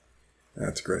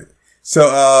 That's great.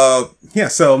 So,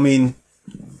 so, I mean,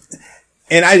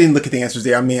 and I didn't look at the answers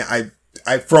there. I mean,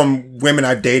 I from women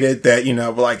I've dated that,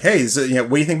 were like, hey, what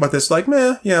do you think about this? Like,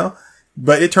 meh,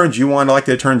 but it turns you on. I like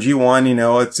that it turns you on.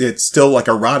 It's still like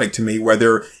erotic to me,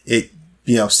 whether it,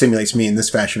 stimulates me in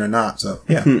this fashion or not. So,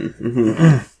 yeah.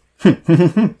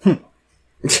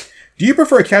 Do you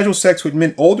prefer casual sex with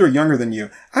men older or younger than you?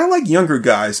 I like younger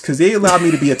guys because they allow me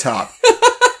to be a top.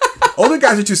 Older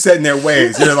guys are too set in their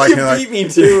ways. They're like, beat me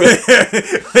to it.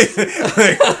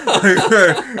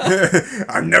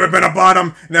 I've never been a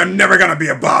bottom, and I'm never gonna be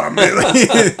a bottom.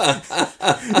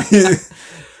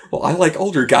 Well, I like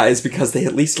older guys because they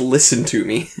at least listen to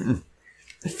me.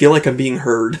 I feel like I'm being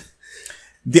heard.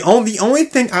 The only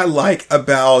thing I like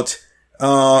about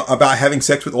about having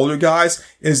sex with older guys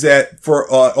is that for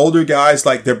older guys,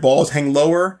 like their balls hang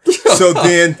lower. So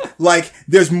then like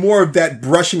there's more of that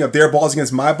brushing of their balls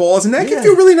against my balls, and that can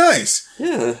feel really nice.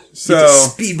 Yeah. So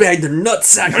speed bag their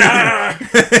nutsack.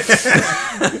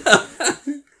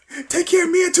 Take care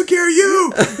of me, I took care of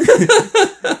you.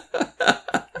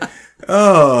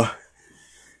 Oh.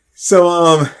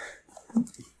 So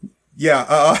yeah,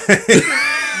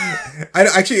 I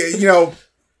actually, you know,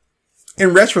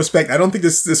 in retrospect, I don't think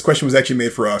this question was actually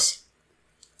made for us.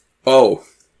 Oh.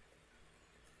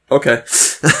 Okay.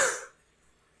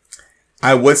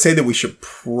 I would say that we should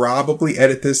probably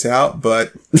edit this out,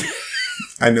 but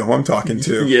I know who I'm talking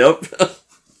to. Yep.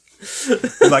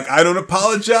 Like, I don't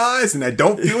apologize and I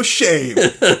don't feel shame.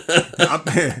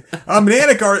 I'm an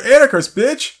anarchist,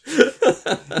 bitch.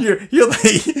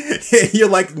 You're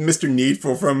like Mr.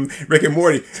 Needful from Rick and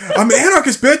Morty. I'm an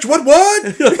anarchist, bitch. What?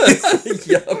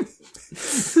 Yep.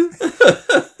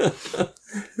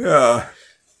 Yeah.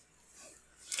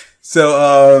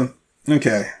 So,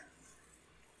 okay.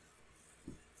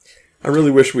 I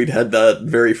really wish we'd had that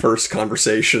very first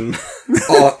conversation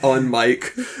on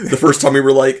mic. The first time we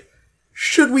were like,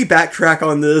 should we backtrack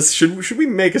on this? Should we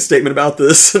make a statement about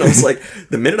this? And I was like,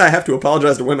 the minute I have to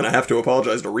apologize to women, I have to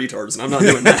apologize to retards, and I'm not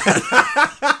doing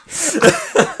that.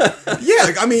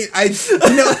 Yeah, I mean,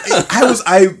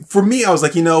 for me, I was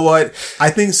like, you know what? I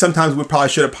think sometimes we probably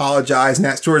should apologize and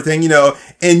that sort of thing, you know,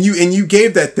 and you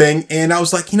gave that thing, and I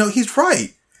was like, you know, he's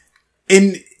right.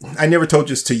 And I never told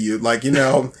this to you, like, you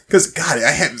know, because God,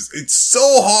 it's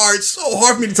so hard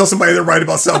for me to tell somebody they're right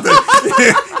about something.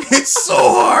 It's so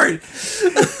hard.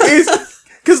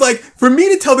 Because, like, for me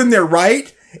to tell them they're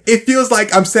right, it feels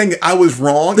like I'm saying that I was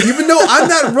wrong, even though I'm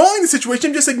not wrong in the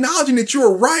situation. I'm just acknowledging that you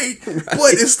were right.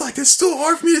 But it's like, it's so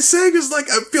hard for me to say, because, like,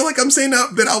 I feel like I'm saying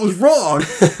that I was wrong.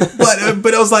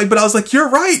 But I was like, you're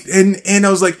right. And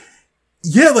I was like,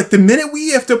 yeah, like the minute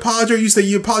we have to apologize, you say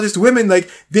you apologize to women, like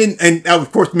then, and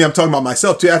of course, me, I'm talking about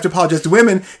myself too. I have to apologize to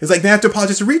women. It's like, they have to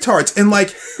apologize to retards. And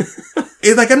like,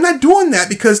 it's like, I'm not doing that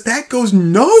because that goes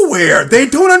nowhere. They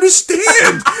don't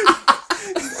understand.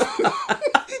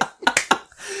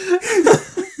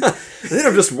 Then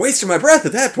I'm just wasting my breath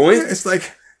at that point. It's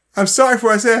like, I'm sorry for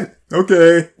what I said.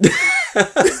 Okay.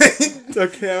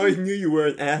 Okay, I always knew you were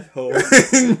an asshole.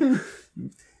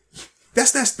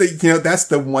 That's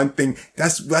the one thing.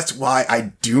 That's why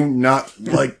I do not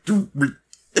like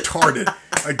retarded.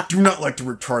 I do not like the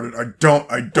retarded. I don't.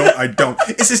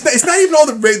 It's not even all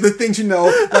the things, you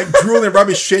know, like drooling and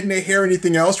rubbing shit in their hair or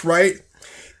anything else, right?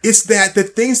 It's that the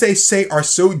things they say are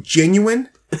so genuine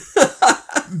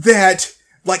that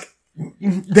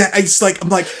it's like, I'm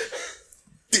like,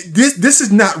 this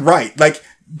is not right. Like,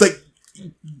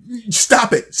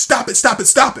 stop it.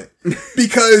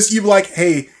 Because you're like,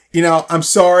 hey, you know, I'm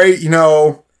sorry, you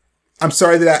know, I'm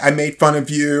sorry that I made fun of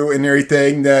you and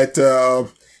everything that,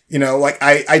 you know, like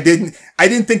I didn't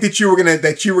think that you were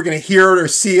gonna hear it or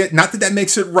see it. Not that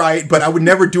makes it right, but I would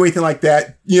never do anything like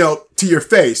that, you know, to your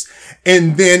face.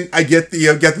 And then I get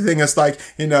the thing that's like,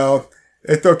 you know,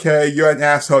 it's okay, you're an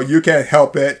asshole, you can't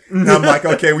help it. And I'm like,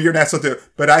 okay, well, you're an asshole too,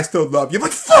 but I still love you. I'm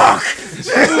like, fuck!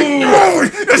 No,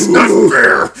 that's not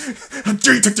fair! How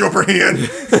dare you took the upper hand?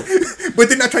 But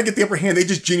they're not trying to get the upper hand, they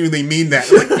just genuinely mean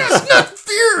that. I'm like, that's not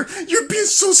fair! You're being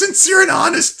so sincere and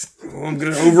honest! Oh, I'm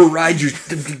gonna override you.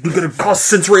 I'm gonna cause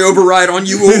sensory override on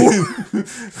you.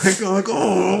 like,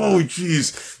 oh,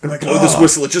 jeez. I'm like, blow this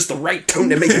whistle at just the right tone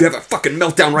to make you have a fucking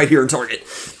meltdown right here in Target.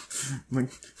 I'm like,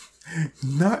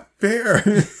 not fair.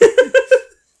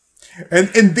 and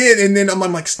then I'm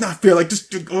like, it's not fair. Like,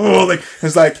 just, like,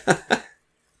 it's like,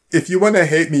 if you want to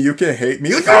hate me, you can hate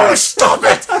me. Like, oh, stop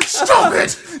it.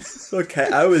 Okay,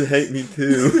 I would hate me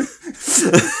too.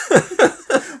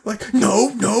 Like,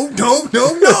 no.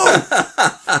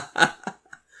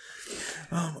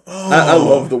 I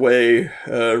love the way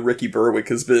Ricky Berwick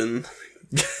has been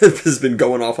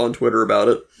going off on Twitter about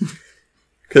it,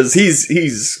 because he's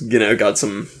you know, got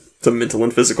some mental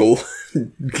and physical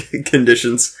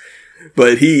conditions,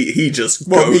 but he just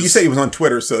goes, you say he was on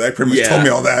Twitter, so that pretty much told me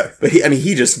all that. But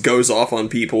he just goes off on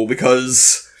people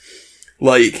because,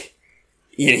 like,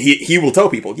 you know, he will tell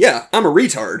people, yeah, I'm a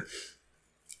retard.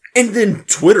 And then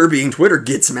Twitter, being Twitter,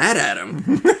 gets mad at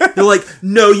him. They're like,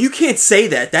 no, you can't say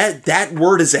that. That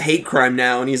word is a hate crime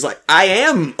now. And he's like, I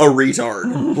am a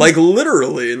retard. Like,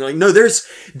 literally. And like, no, there's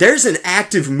an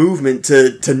active movement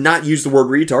to not use the word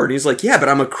retard. And he's like, yeah, but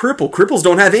I'm a cripple. Cripples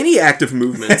don't have any active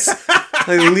movements.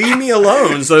 Like, leave me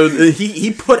alone. So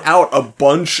he put out a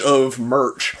bunch of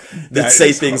merch that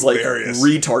say things hilarious.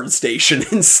 like retard station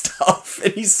and stuff,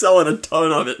 and he's selling a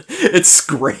ton of it. It's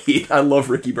great. I love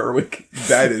Ricky Berwick.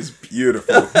 That is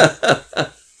beautiful.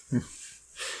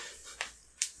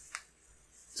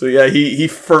 So yeah, he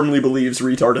firmly believes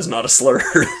retard is not a slur.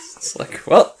 It's like,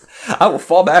 well, I will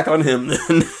fall back on him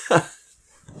then.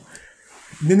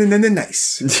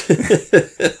 Nice.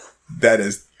 That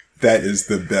is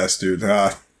the best, dude.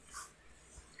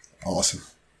 Awesome.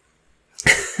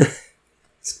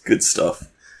 It's good stuff.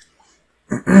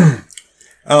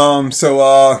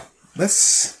 So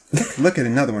let's look at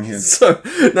another one here. So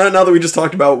now that we just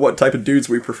talked about what type of dudes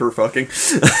we prefer fucking.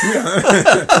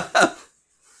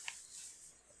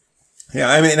 Yeah,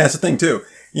 I mean, that's the thing too.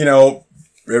 You know,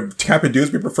 type of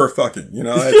dudes we prefer fucking. You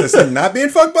know, it's just not being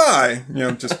fucked by. You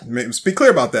know, just be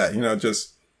clear about that. You know,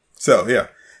 just so yeah.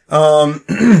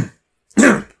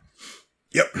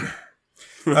 Yep.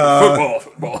 Football.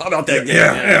 How about that game?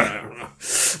 Yeah.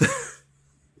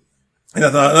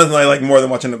 Nothing I like more than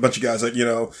watching a bunch of guys like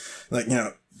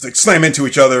slam into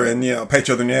each other and pat each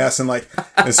other in the ass and like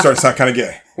it starts to sound kind of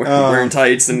gay. Wearing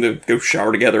tights and to go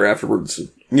shower together afterwards.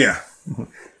 Yeah.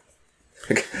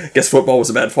 I guess football was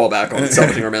a bad fallback on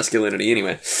salvaging our masculinity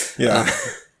anyway. Yeah.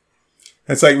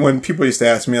 It's like when people used to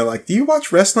ask me, like, do you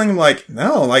watch wrestling? I'm like,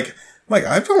 no, like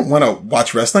I don't want to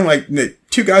watch wrestling. Like,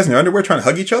 two guys in their underwear trying to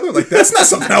hug each other? Like, that's not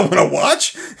something I want to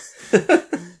watch.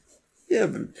 Yeah,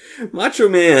 but Macho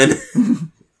Man.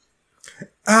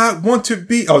 I want to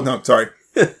be... Oh, no, sorry.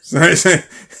 Sorry.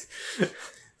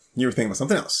 You were thinking about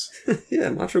something else. Yeah,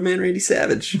 Macho Man Randy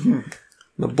Savage.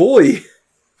 My boy.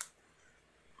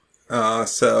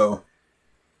 So...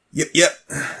 Yep.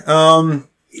 Hell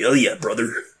yeah,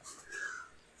 brother.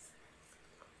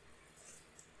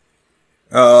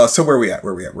 So where we at?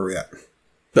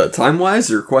 Time-wise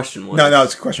or question-wise? No,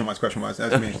 it's question-wise.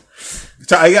 That's me.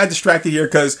 So I got distracted here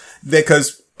because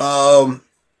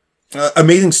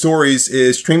Amazing Stories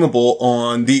is streamable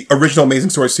on the original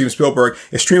Amazing Stories, Steven Spielberg,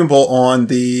 is streamable on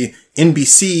the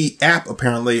NBC app,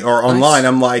 apparently, or online.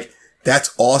 Nice. I'm like,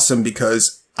 that's awesome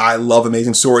because I love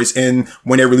Amazing Stories. And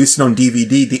when they released it on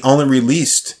DVD, they only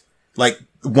released like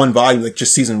one volume, like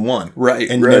just season 1. Right.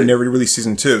 And they never released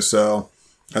season 2. So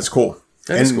that's cool.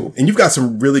 That's cool. And you've got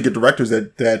some really good directors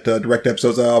that direct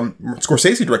episodes.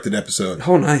 Scorsese directed an episode.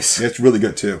 Oh, nice. That's really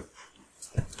good too.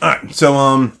 All right.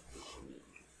 So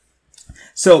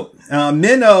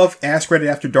men of Ask Reddit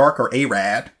After Dark or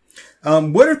ARAD.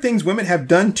 What are things women have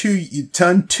done to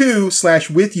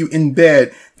 /with you in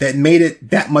bed that made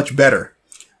it that much better?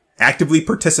 Actively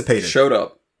participated. Showed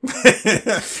up.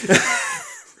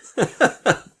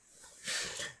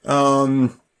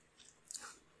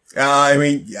 I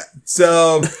mean, yeah.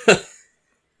 So,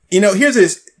 here's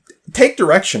this. Take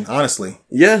direction, honestly.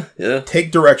 Yeah.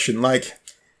 Take direction. Like,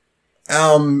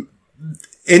 and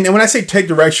when I say take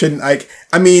direction, like,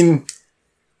 I mean,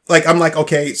 like, I'm like,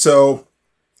 okay, so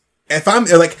if I'm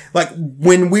like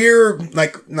when we're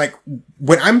like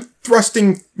when I'm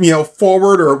thrusting,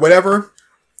 forward or whatever,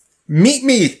 meet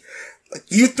me.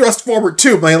 You thrust forward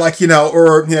too, like,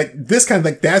 or this kind of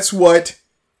like, that's what,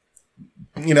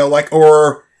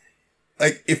 or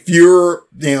like if you're,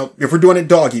 if we're doing it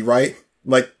doggy, right?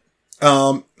 Like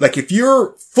if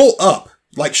you're full up,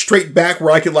 like straight back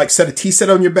where I could like set a T-set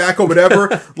on your back or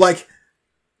whatever, like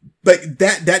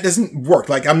that doesn't work.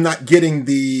 Like I'm not getting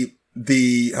the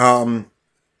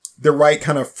right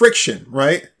kind of friction,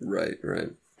 right? Right.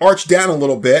 Arch down a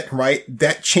little bit, right?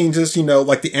 That changes,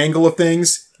 like the angle of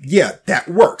things. Yeah, that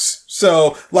works.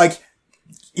 So like,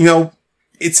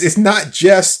 it's not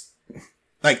just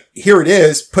like, here it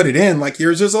is, put it in. Like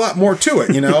there's a lot more to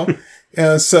it,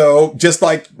 And so just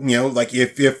like, like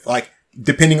if like,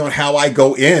 depending on how I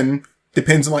go in,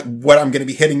 depends on like what I'm going to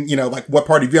be hitting, like what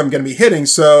part of you I'm going to be hitting.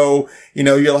 So,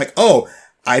 you're like, oh,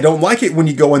 I don't like it when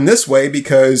you go in this way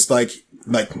because like,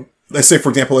 let's say, for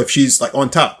example, if she's like on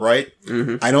top, right?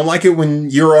 Mm-hmm. I don't like it when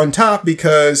you're on top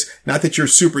because not that you're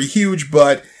super huge,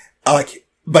 but like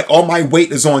all my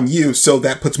weight is on you. So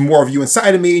that puts more of you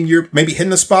inside of me and you're maybe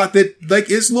hitting a spot that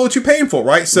like is a little too painful,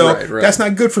 right? So that's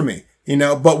not good for me,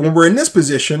 but when we're in this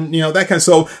position, that kind of,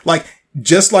 so like,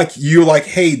 just like you're like,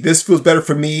 hey, this feels better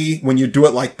for me when you do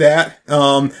it like that.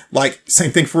 Like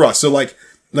same thing for us. So like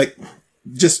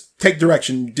just take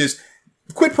direction, just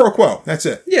quid pro quo. That's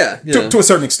it. Yeah. To a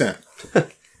certain extent.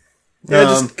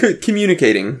 Just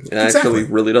communicating actually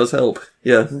really does help.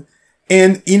 Yeah.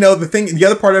 And the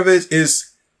other part of it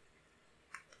is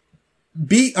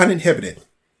be uninhibited.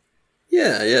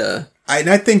 Yeah. And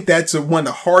I think that's one of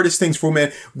the hardest things for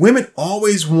women. Women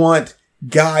always want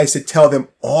guys to tell them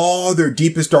all their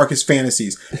deepest, darkest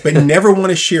fantasies, but never want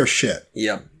to share shit.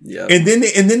 Yeah. Yeah. And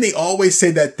then they always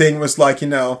say that thing was like,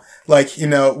 whatever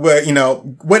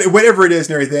it is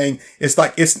and everything. It's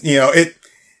like, it's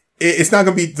not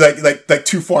going to be like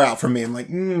too far out from me. I'm like,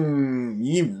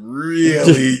 you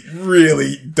really,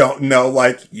 really don't know.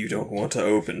 Like, you don't want to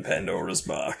open Pandora's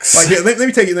box. Like, let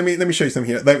me take you. Let me show you something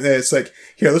here. It's like,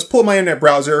 here, let's pull my internet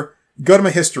browser, go to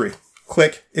my history,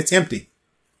 click, it's empty.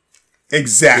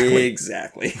 Exactly.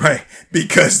 Right.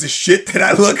 Because the shit that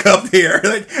I look up there,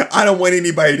 like, I don't want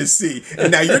anybody to see.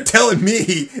 And now you're telling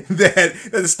me that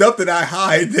the stuff that I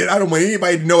hide, that I don't want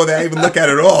anybody to know that I even look at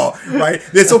it at all, right?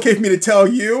 It's okay for me to tell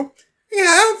you? Yeah,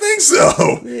 I don't think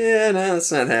so. Yeah, no, that's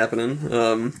not happening.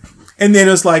 And then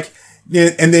it's like,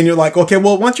 and then you're like, okay,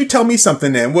 well, why don't you tell me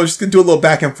something then? We're just going to do a little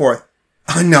back and forth.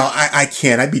 Oh, no, I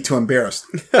can't. I'd be too embarrassed.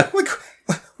 Like,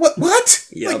 what?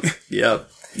 Yep. Like, yep.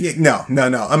 Yeah,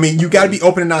 no. I mean, you got to be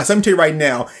open and honest. I'm telling you right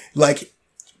now, like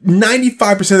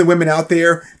 95% of the women out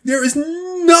there, there is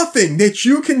nothing that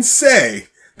you can say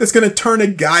that's going to turn a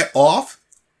guy off.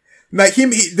 Like he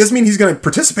doesn't mean he's going to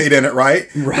participate in it, right?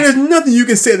 Right. There's nothing you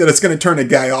can say that it's going to turn a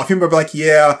guy off. He might be like,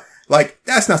 yeah, like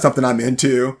that's not something I'm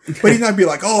into. But he's not be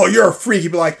like, oh, you're a freak.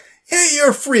 He'd be like, yeah,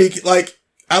 you're a freak. Like,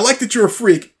 I like that you're a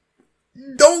freak.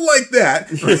 Don't like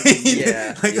that.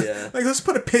 Like, let's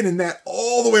put a pin in that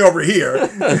all the way over here.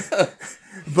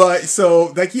 But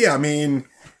so, like, yeah, I mean,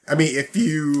 if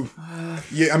you,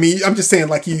 I'm just saying,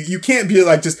 like, you can't be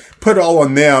like, just put it all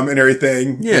on them and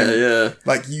everything. Yeah.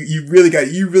 Like, you really got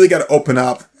to open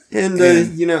up. And,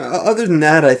 other than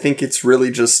that, I think it's really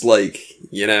just like,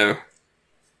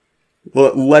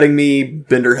 letting me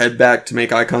bend her head back to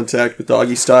make eye contact with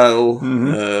doggy style,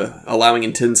 allowing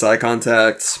intense eye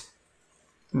contact.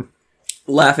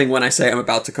 Laughing when I say I'm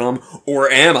about to come, or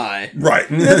am I? Right.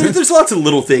 There's lots of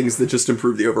little things that just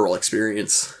improve the overall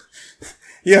experience.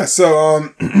 Yeah. So,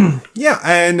 yeah,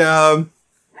 and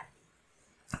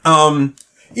and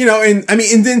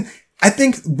then I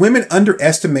think women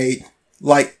underestimate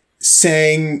like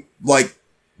saying like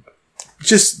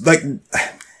just like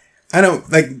I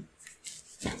don't like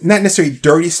not necessarily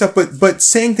dirty stuff, but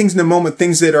saying things in the moment,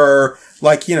 things that are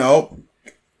like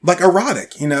like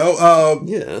erotic,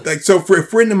 Yeah. Like, so if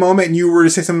we're in the moment and you were to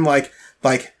say something like,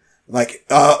 I don't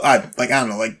know,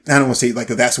 like, I don't want to say like,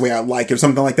 that's the way I like it or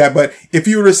something like that. But if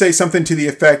you were to say something to the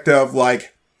effect of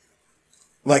like,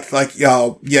 fuck me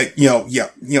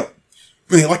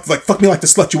like the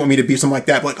slut you want me to be, something like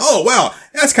that. But like, oh, wow,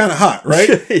 that's kind of hot, right?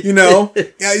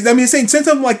 I mean, saying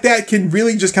something like that can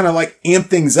really just kind of like amp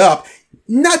things up.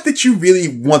 Not that you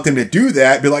really want them to do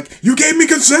that, be like, you gave me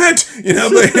consent,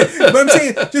 but I'm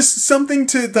saying just something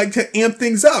to amp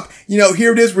things up.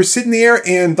 Here it is, we're sitting there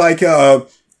and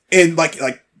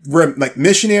we're like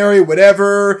missionary,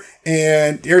 whatever,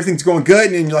 and everything's going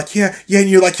good. And you're like, yeah. And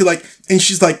you're like, and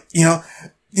she's like,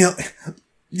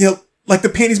 like the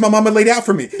panties my mama laid out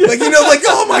for me. Like, like,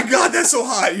 oh my God, that's so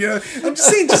hot. I'm just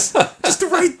saying just the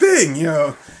right thing,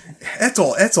 That's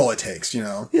all it takes,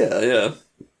 Yeah.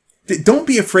 Don't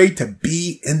be afraid to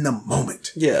be in the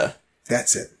moment. Yeah.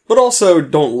 That's it. But also,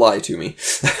 don't lie to me.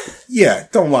 Yeah,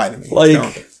 don't lie to me.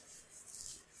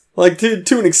 Like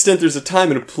to an extent, there's a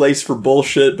time and a place for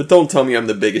bullshit, but don't tell me I'm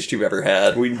the biggest you've ever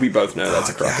had. We both know that's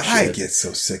a crock of shit. I get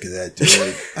so sick of that,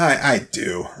 dude. I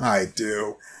do.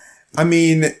 I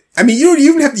mean,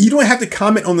 you don't have to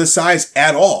comment on the size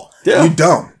at all. Yeah. You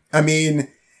don't. I mean,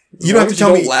 you don't have to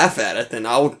tell me. Don't laugh at it, then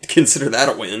I'll consider that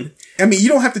a win. I mean, you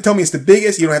don't have to tell me it's the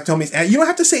biggest. You don't have to tell me you don't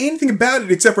have to say anything about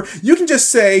it except for you can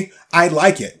just say, I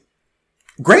like it.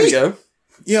 Great. There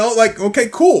you go. Like, okay,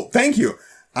 cool. Thank you.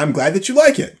 I'm glad that you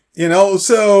like it.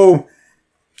 So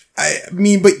I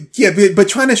mean, but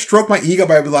trying to stroke my ego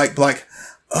by like,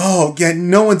 oh, yeah,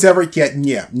 no one's ever getting,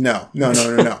 yeah, no.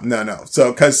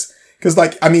 So, cause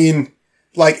like, I mean,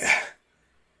 like,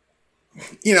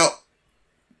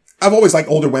 I've always liked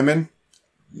older women.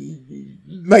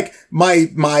 Like my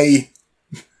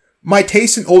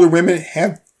taste in older women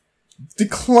have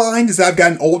declined as I've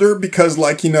gotten older because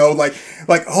like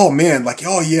oh man, like,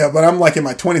 oh yeah, but I'm like in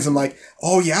my 20s, I'm like,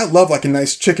 oh yeah, I love like a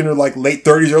nice chick in her like late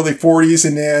 30s, early 40s,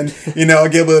 and then, I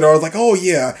get with it, I was like, oh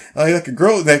yeah, like a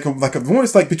girl, like a woman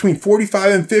that's like between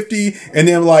 45 and 50, and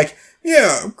then like,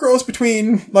 yeah, girls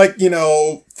between like,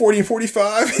 40 and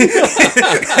 45.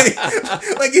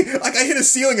 like I hit a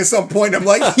ceiling at some point. I'm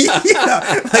like, yeah,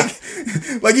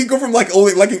 like you go from like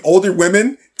only liking older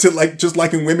women to like just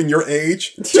liking women your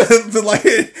age to like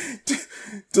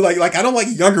I don't like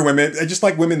younger women. I just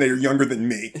like women that are younger than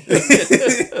me.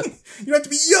 You don't have to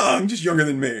be young, just younger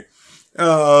than me.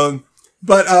 But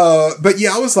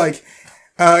yeah, I was like,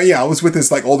 I was with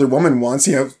this like older woman once,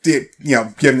 given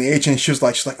the age, and she's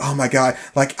like, oh my God,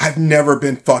 like I've never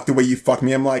been fucked the way you fucked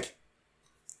me. I'm like,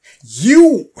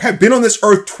 you have been on this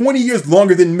earth 20 years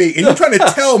longer than me, and you're trying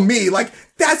to tell me like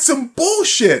that's some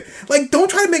bullshit. Like, don't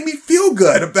try to make me feel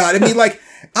good about it. I mean, like,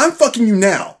 I'm fucking you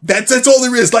now. That's all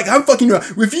there is. Like, I'm fucking you now.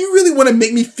 If you really want to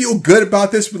make me feel good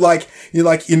about this, like,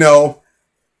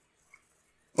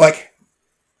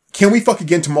 can we fuck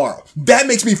again tomorrow? That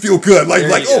makes me feel good.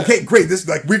 Like, okay, great. This,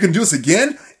 like, we can do this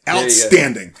again.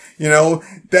 Outstanding.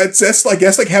 That's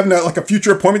like having a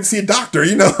future appointment to see a doctor,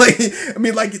 like, I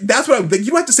mean, like, that's what you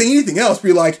don't have to say anything else.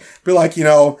 Be like, or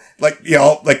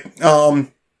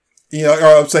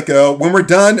it's like, when we're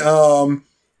done,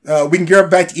 we can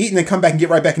get back to eat and then come back and get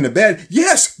right back into bed.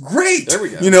 Yes, great. There we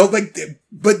go.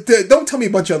 But don't tell me a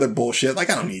bunch of other bullshit.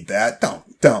 Like, I don't need that. Don't.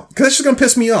 Cause it's just gonna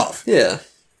piss me off. Yeah.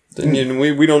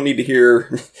 We don't need to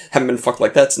hear, haven't been fucked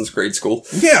like that since grade school.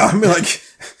 Yeah. I mean, like,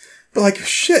 but like,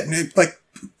 shit, like,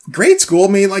 grade school,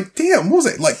 I mean, like, damn, what was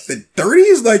it? Like, the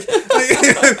 30s? Like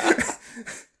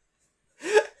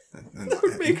that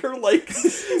would make her, like,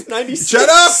 96. Shut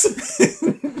up!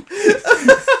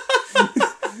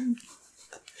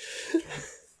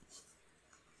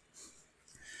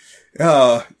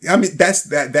 I mean,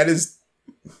 that is,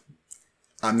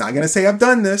 I'm not going to say I've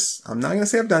done this. I'm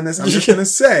just going to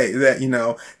say that,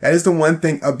 that is the one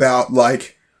thing about,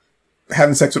 like,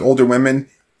 having sex with older women.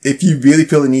 If you really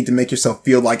feel the need to make yourself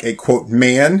feel like a quote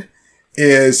man,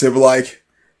 is it like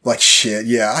shit,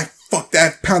 yeah, I fucked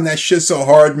that, pound that shit so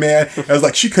hard, man. I was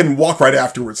like, she couldn't walk right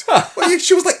afterwards. Well,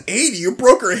 she was like 80. You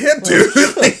broke her hip, dude.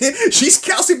 Like, she's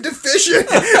calcium deficient.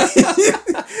 You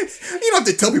don't have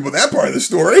to tell people that part of the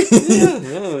story.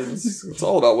 It's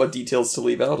all about what details to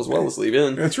leave out as well as leave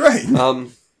in. That's right.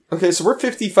 Okay, so we're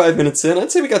 55 minutes in.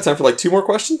 I'd say we got time for like 2 more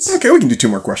questions. Okay, we can do 2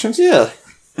 more questions. Yeah.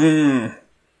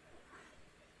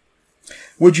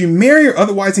 Would you marry or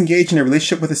otherwise engage in a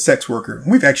relationship with a sex worker?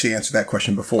 We've actually answered that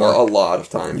question before. A lot of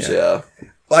times, yeah.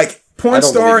 Like, porn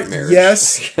star,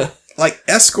 yes. Like,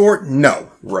 escort,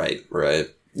 no. Right.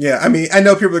 Yeah, I mean, I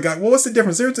know people are going, well, what's the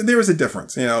difference? There is a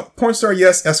difference, Porn star,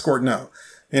 yes. Escort, no.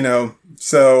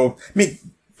 So, I mean,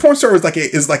 porn star is like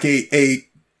a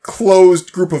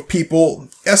closed group of people.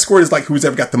 Escort is like who's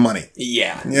ever got the money.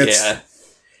 Yeah.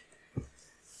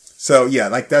 So, yeah,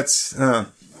 like, that's...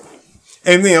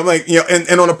 And,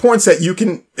 and on a porn set, you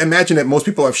can imagine that most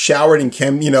people have showered and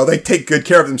they take good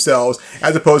care of themselves,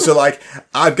 as opposed to like,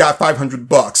 I've got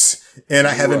 $500 and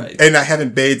I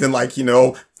haven't bathed in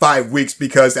 5 weeks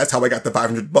because that's how I got the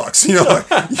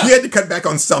 $500. You had to cut back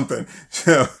on something.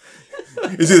 So,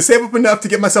 is it save up enough to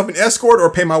get myself an escort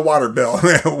or pay my water bill?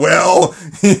 Well,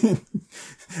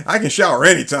 I can shower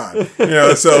anytime.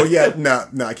 So yeah,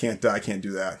 no, I can't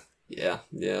do that. Yeah.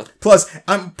 Plus,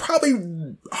 I'm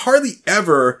probably hardly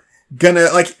ever gonna,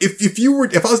 like, if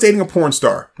I was dating a porn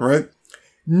star, right?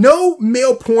 No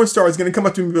male porn star is gonna come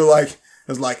up to me and be like,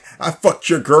 I fucked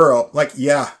your girl. Like,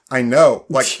 yeah, I know.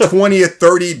 Like 20 or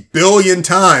 30 billion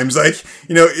times. Like,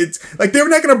 it's like, they're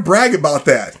not gonna brag about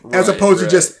that. As opposed to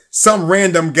just some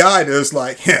random guy that's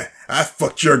like, I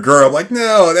fucked your girl. Like,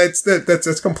 no, that's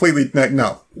completely,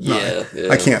 no. Yeah.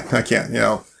 I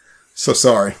can't, so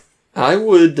sorry. I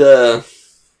would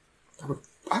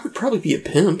probably be a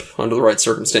pimp under the right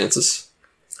circumstances.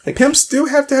 Pimps do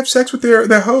have to have sex with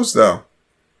their hoes, though.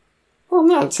 Well, I'm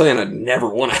not saying I'd never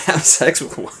want to have sex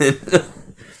with one.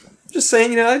 Just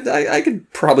saying, I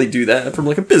could probably do that from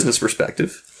like a business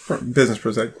perspective. From business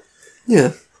perspective.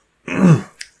 Yeah.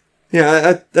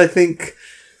 Yeah, I think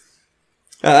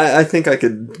I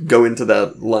could go into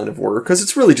that line of work because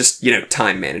it's really just,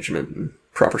 time management and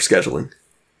proper scheduling.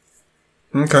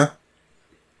 Okay.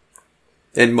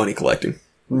 And money collecting.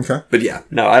 Okay. But yeah,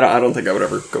 no, I don't think I would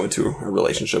ever go into a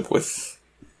relationship with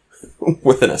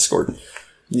an escort.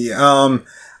 Yeah.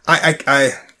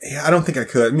 I don't think I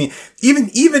could. I mean,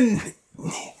 even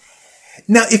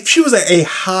now, if she was a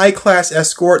high class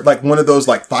escort, like one of those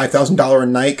like $5,000 a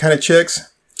night kind of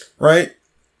chicks, right?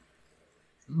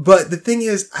 But the thing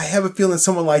is, I have a feeling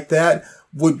someone like that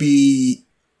would be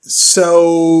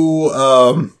so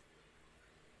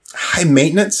high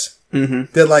maintenance.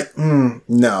 Mm-hmm. They're like,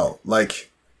 no, like.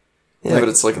 Yeah, but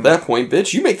it's like at that point,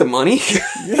 bitch, you make the money.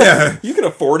 Yeah. You can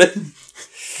afford it.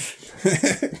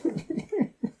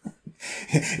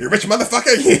 You're a rich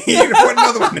motherfucker. You can afford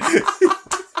another one.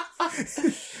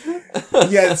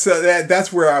 Yeah, so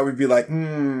that's where I would be like,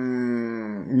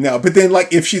 no. But then,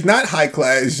 like, if she's not high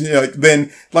class,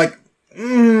 then, like,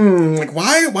 like,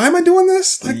 why am I doing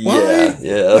this? Like, why?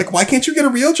 Yeah. Like, why can't you get a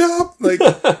real job? Like,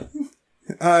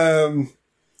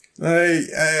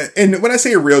 And when I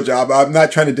say a real job, I'm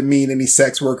not trying to demean any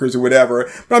sex workers or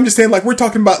whatever, but I'm just saying, like, we're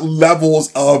talking about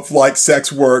levels of, like,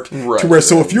 sex work to where,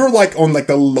 so if you're, like, on, like,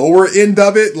 the lower end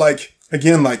of it, like,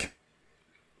 again, like,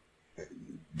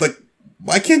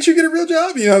 why can't you get a real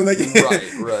job? You know, like,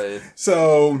 right.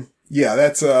 So, yeah,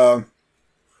 that's, I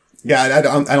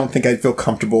don't think I'd feel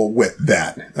comfortable with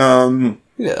that.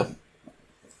 Yeah.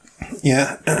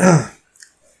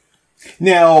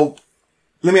 Now,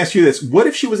 let me ask you this. What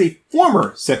if she was a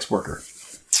former sex worker?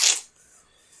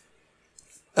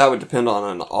 That would depend on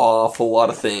an awful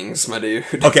lot of things, my dude.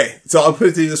 Okay, so I'll put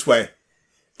it to you this way.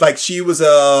 Like, she was,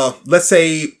 let's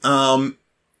say, after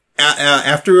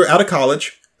out of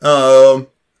college,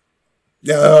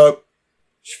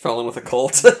 she fell in with a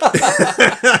cult. No.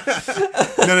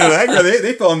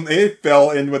 They fell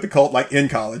in with the cult, like, in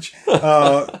college.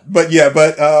 But you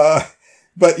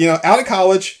know, out of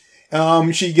college,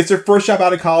 she gets her first job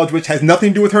out of college, which has nothing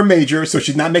to do with her major. So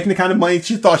she's not making the kind of money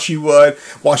she thought she would,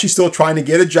 while she's still trying to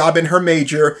get a job in her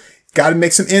major. Got to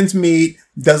make some ends meet.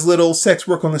 Does a little sex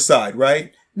work on the side,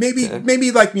 right?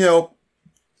 Maybe like, you know,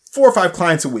 4 or 5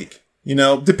 clients a week, you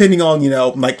know, depending on, you know,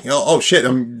 like, oh shit,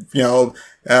 I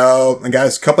got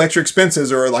a couple extra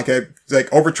expenses, or like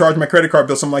overcharged my credit card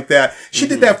bill, something like that. She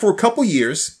did that for a couple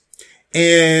years,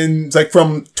 and it's like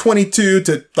from 22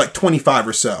 to like 25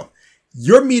 or so.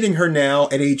 You're meeting her now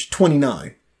at age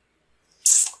 29.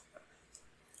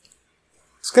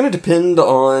 It's going to depend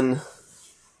on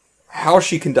how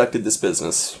she conducted this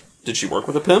business. Did she work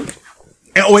with a pimp?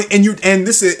 And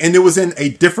it was in a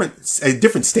different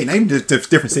state, not even a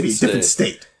different city, a different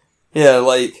state. Yeah,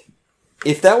 like,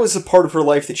 if that was a part of her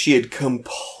life that she had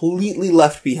completely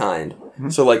left behind,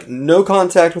 so like no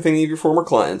contact with any of your former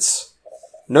clients,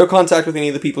 no contact with any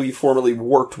of the people you formerly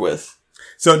worked with,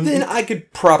 so then I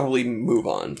could probably move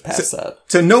on past that.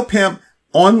 So no pimp,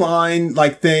 online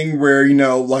like thing where, you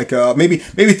know, like maybe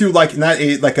through like not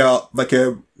a like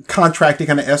a contracting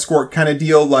kind of escort kind of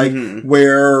deal, like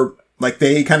where like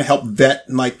they kind of help vet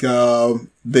like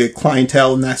the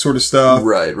clientele and that sort of stuff.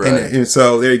 Right. And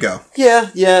so there you go. Yeah.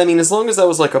 I mean, as long as that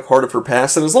was like a part of her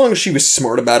past, and as long as she was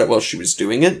smart about it while she was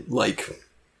doing it, like,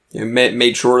 you know,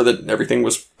 made sure that everything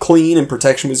was clean and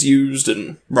protection was used,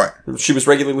 and she was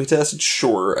regularly tested,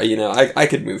 sure, you know, I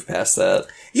could move past that.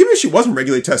 Even if she wasn't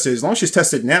regularly tested, as long as she's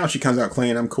tested now, she comes out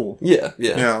clean, I'm cool. Yeah.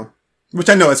 You know, which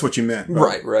I know that's what you meant.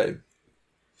 But. Right.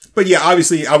 But yeah,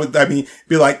 obviously,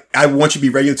 be like, I want you to be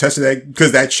regularly tested,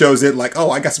 because that shows it, like, oh,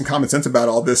 I got some common sense about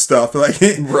all this stuff. Like,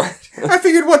 right. I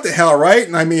figured, what the hell, right?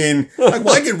 And I mean, like,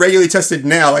 well, I get regularly tested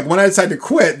now. Like, when I decide to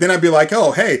quit, then I'd be like,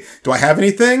 oh, hey, do I have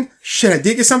anything? Shit, I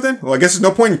did get something? Well, I guess there's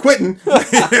no point in quitting.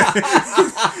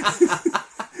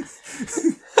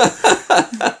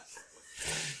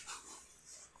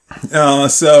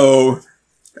 So,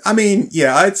 I mean,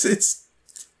 yeah,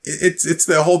 it's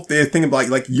the whole thing about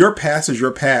like your past is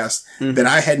your past that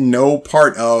I had no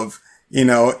part of, you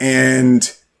know,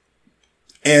 and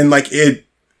like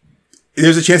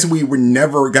there's a chance that we were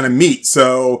never going to meet.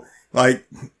 So like,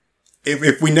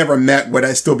 if we never met, would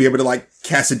I still be able to like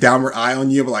cast a downward eye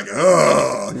on you? But like,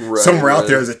 somewhere out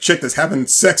there is a chick that's having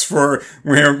sex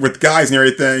with guys and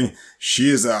everything.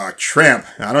 She is a tramp.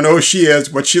 I don't know who she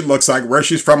is, what she looks like, where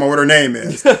she's from, or what her name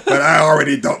is, but I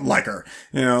already don't like her.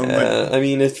 You know, I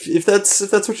mean, if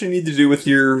that's what you need to do with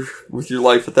your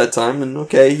life at that time, then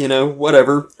okay, you know,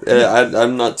 whatever.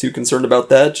 I'm not too concerned about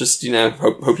that. Just, you know,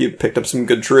 hope you picked up some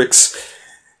good tricks.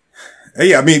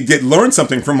 Yeah, I mean, learn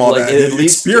something from all that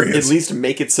experience. At least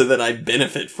make it so that I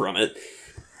benefit from it.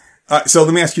 So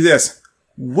let me ask you this: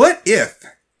 what if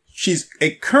she's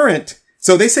a current?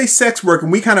 So they say sex work,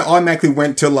 and we kind of automatically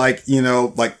went to like, you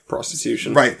know, like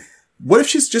prostitution, right? What if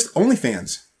she's just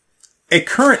OnlyFans, a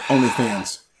current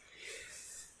OnlyFans?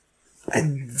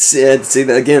 I'd say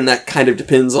that again. That kind of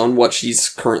depends on what she's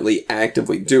currently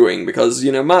actively doing, because,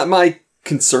 you know, my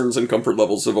concerns and comfort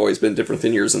levels have always been different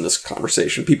than yours in this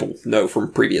conversation. People know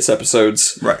from previous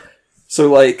episodes. Right.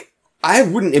 So, like, I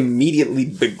wouldn't immediately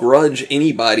begrudge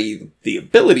anybody the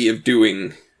ability of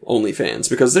doing OnlyFans,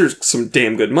 because there's some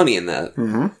damn good money in that.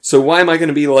 Mm-hmm. So why am I going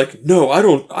to be like, no, I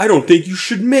don't think you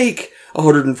should make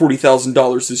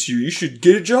 $140,000 this year. You should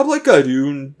get a job like I do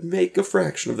and make a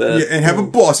fraction of that. Yeah, and have a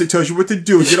boss that tells you what to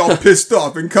do and get all pissed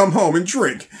off and come home and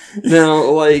drink. Now,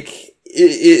 like,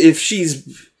 if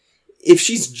she's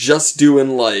just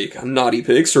doing, like, naughty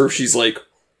pics, or if she's, like,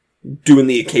 doing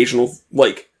the occasional,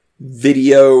 like,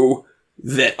 video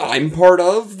that I'm part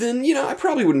of, then, you know, I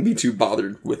probably wouldn't be too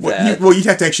bothered with that. You'd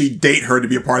have to actually date her to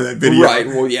be a part of that video. Right,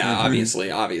 well, yeah,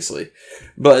 obviously.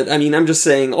 But, I mean, I'm just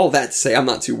saying all that to say I'm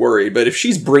not too worried, but if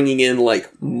she's bringing in, like,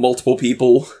 multiple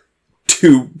people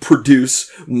to produce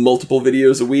multiple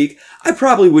videos a week, I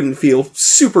probably wouldn't feel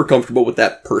super comfortable with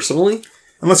that personally.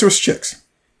 Unless it was chicks.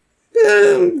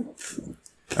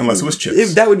 Unless it was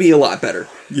chicks. That would be a lot better.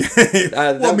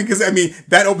 Yeah. Well, because, I mean,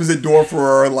 that opens the door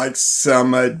for, like,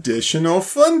 some additional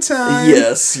fun time.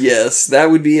 Yes.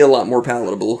 That would be a lot more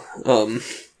palatable.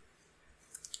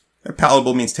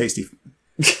 Palatable means tasty.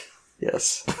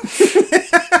 Yes.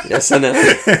 Yes, I know.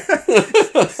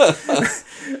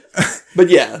 But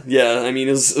yeah, I mean,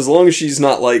 as long as she's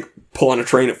not, like, pulling a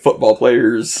train at football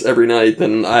players every night,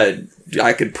 then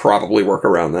I could probably work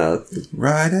around that.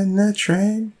 Riding that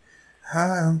train,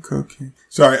 high on cocaine.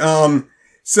 Sorry,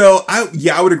 so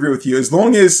I would agree with you. As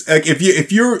long as, like,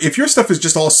 if your stuff is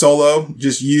just all solo,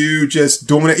 just you just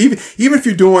doing it, even if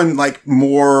you're doing, like,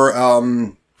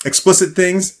 more, explicit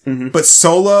things, but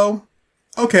solo,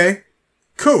 okay,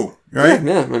 cool, right?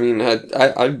 Yeah, I mean, I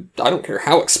don't care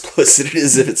how explicit it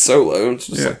is if it's solo. It's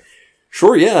just like,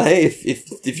 sure, yeah, hey,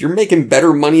 if you're making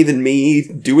better money than me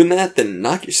doing that, then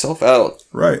knock yourself out.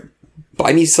 Right.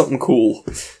 Buy me something cool.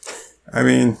 I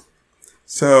mean,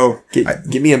 so...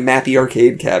 Give me a Mappy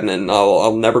arcade cabinet and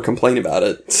I'll never complain about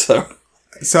it, so...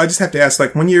 So I just have to ask,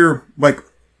 like, when you're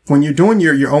doing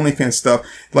your OnlyFans stuff,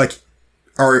 like,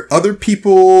 are other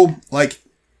people, like,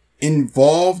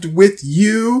 involved with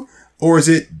you? Or is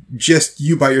it just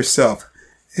you by yourself?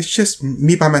 It's just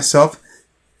me by myself.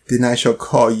 Then I shall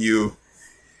call you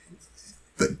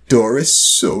the Doris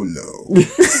Solo.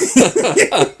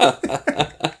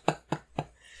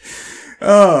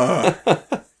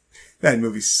 That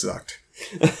movie sucked.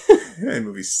 That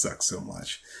movie sucked so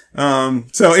much.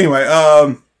 So anyway,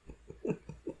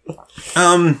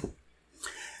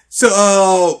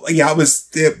 yeah,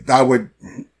 I would,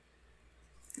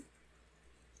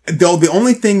 though the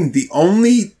only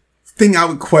thing I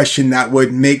would question that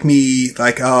would make me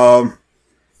like, that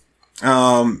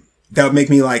would make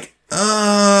me like,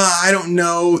 I don't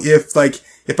know if I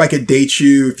could date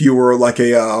you if you were like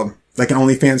an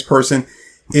OnlyFans person,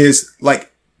 is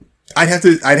like, I'd have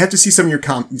to see some of your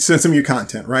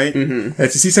content, right? Mm-hmm. I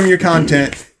have to see some of your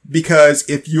content, because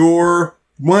if you're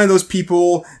one of those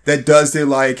people that does the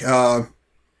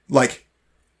like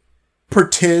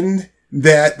pretend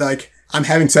that like I'm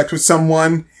having sex with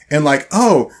someone and like,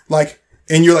 oh, like,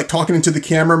 and you're like talking into the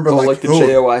camera, but like the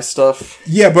JOI stuff.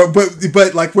 Yeah, but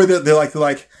like where they're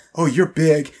like, oh, you're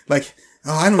big, like,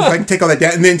 oh, I don't know if I can take all that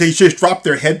down. And then they just drop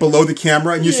their head below the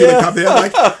camera and you see the top of their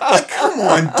head, like, come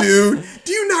on, dude.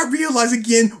 Do you not realize,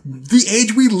 again, the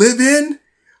age we live in?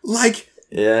 Like,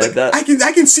 yeah, like,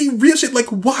 I can see real shit. Like,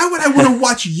 why would I want to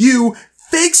watch you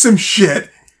fake some shit?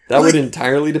 That would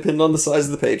entirely depend on the size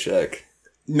of the paycheck.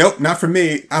 Nope, not for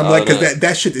me. I'm like, cause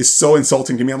that shit is so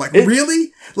insulting to me. I'm like,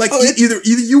 really? Like, either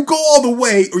you go all the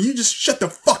way or you just shut the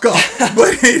fuck up.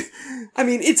 But I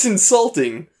mean, it's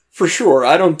insulting. For sure,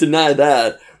 I don't deny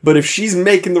that. But if she's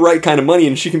making the right kind of money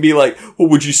and she can be like, well,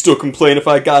 would you still complain if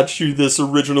I got you this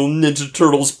original Ninja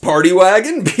Turtles party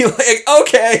wagon? Be like,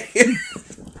 okay.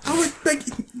 I would like,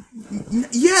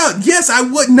 yeah, yes, I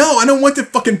would. No, I don't want the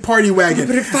fucking party wagon.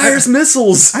 But it fires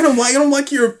missiles. I don't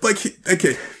like your, like,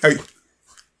 okay.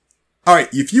 All right,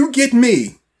 if you get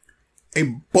me a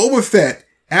Boba Fett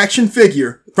action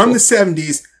figure from the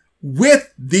 70s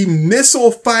with the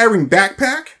missile firing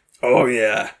backpack. Oh,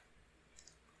 yeah.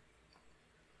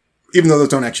 Even though those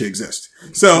don't actually exist.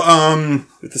 So,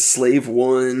 with the Slave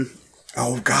 1.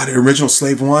 Oh, God, the original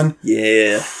Slave 1?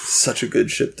 Yeah. Such a good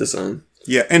ship design.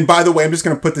 Yeah, and by the way, I'm just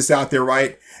going to put this out there,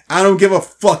 right? I don't give a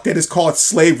fuck that it's called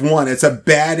Slave 1. It's a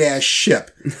badass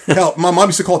ship. Hell, my mom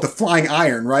used to call it the Flying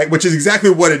Iron, right? Which is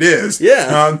exactly what it is.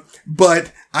 Yeah.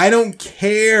 But I don't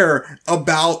care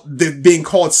about the being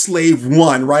called Slave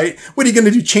 1, right? What are you going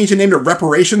to do? Change the name to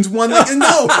Reparations 1? Like,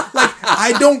 no. Like,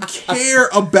 I don't care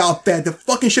about that. The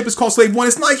fucking ship is called Slave 1.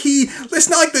 It's not like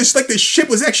the ship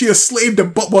was actually a slave to,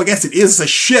 well, I guess it is a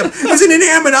ship. It's an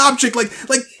inanimate object.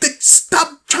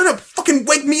 Stop trying to fucking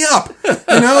wake me up.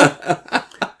 You know?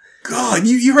 God,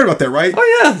 you heard about that, right?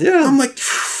 Oh, yeah. I'm like,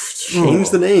 change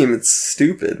the name. It's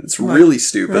stupid. It's really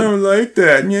stupid. I don't like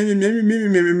that.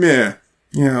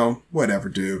 You know, whatever,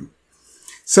 dude.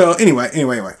 So anyway.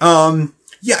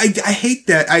 Yeah, I hate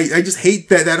that. I just hate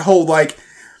that whole, like,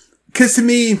 cause to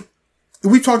me,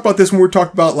 we talked about this when we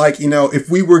talked about, like, you know, if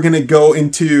we were going to go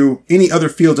into any other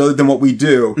fields other than what we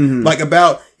do, like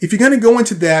about, if you're going to go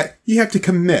into that, you have to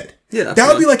commit. Yeah. That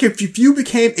would be like if you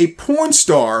became a porn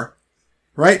star,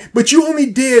 right? But you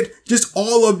only did just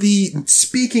all of the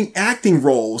speaking acting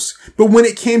roles. But when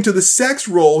it came to the sex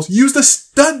roles, used a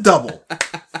stunt double.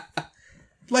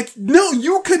 Like, no,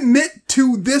 you commit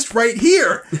to this right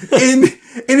here. And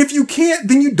if you can't,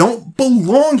 then you don't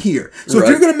belong here. So if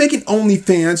you're going to make an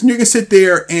OnlyFans and you're going to sit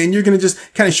there and you're going to just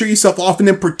kind of show yourself off and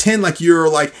then pretend like you're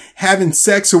like having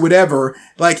sex or whatever,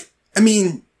 like, I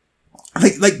mean,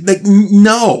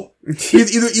 no.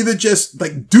 Either just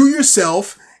like do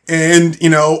yourself and, you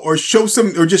know, or show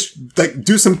some, or just like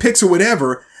do some pics or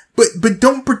whatever. But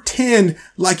don't pretend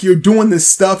like you're doing this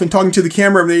stuff and talking to the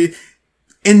camera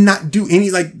and not do any,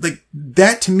 like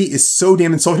that to me is so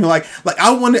damn insulting. Like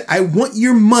I want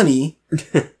your money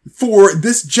for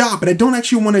this job, but I don't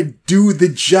actually want to do the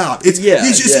job. It's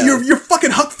just, you're fucking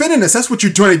Huck Finning us. That's what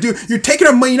you're trying to do. You're taking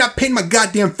our money, you're not paying my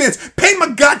goddamn fence. Pay my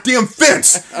goddamn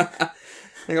fence!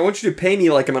 Like, I want you to pay me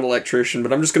like I'm an electrician,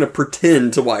 but I'm just going to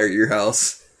pretend to wire your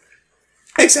house.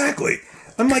 Exactly.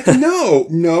 I'm like, no.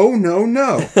 And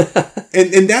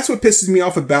that's what pisses me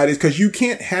off about it, is because you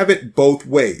can't have it both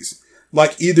ways.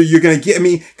 Like, either you're going to get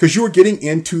me, because you're getting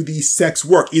into the sex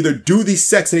work. Either do the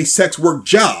sex in a sex work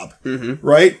job,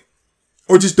 right?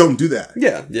 Or just don't do that.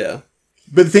 Yeah.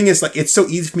 But the thing is, like, it's so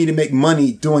easy for me to make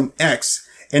money doing X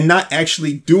and not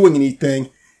actually doing anything.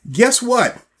 Guess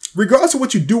what? Regardless of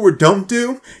what you do or don't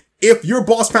do, if your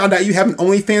boss found out you have an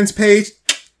OnlyFans page,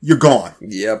 you're gone.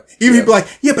 Yep. Even if you'd be like,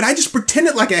 yeah, but I just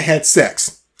pretended like I had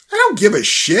sex. I don't give a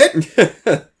shit.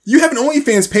 You have an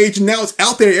OnlyFans page and now it's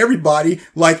out there to everybody.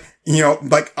 Like, you know,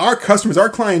 like our customers, our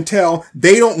clientele,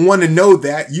 they don't want to know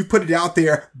that. You put it out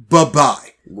there, bye-bye.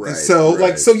 Right. So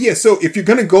if you're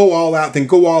going to go all out, then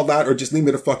go all out or just leave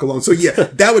me the fuck alone. So yeah,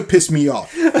 that would piss me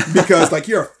off because like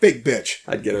you're a fake bitch.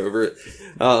 I'd get over it.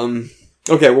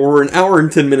 Okay, well, we're an hour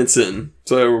and 10 minutes in.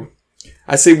 So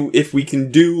I say if we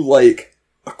can do like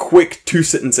a quick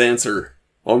 2-sentence answer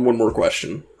on one more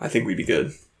question, I think we'd be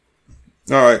good.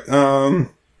 All right.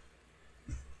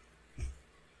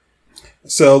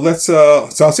 So let's, so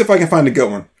I'll see if I can find a good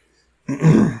one.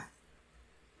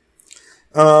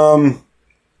 All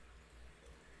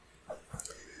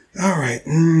right.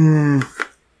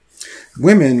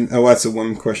 Women. Oh, that's a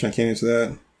woman question. I can't answer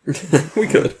that. We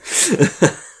could.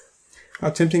 How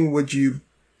tempted would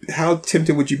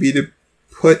you be to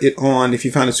put it on if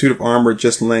you found a suit of armor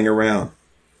just laying around?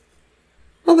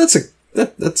 Well, that's a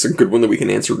good one that we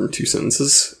can answer in 2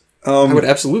 sentences. I would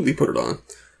absolutely put it on.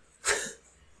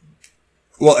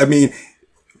 Well, I mean,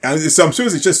 so I'm sure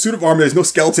it's just suit of armor. There's no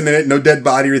skeleton in it, no dead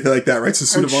body or anything like that, right? It's a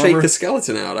suit of armor. Shake the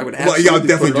skeleton out. I would absolutely. Well, yeah, I'll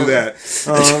definitely do that.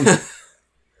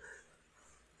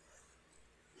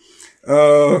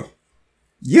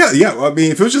 Yeah. I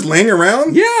mean, if it was just laying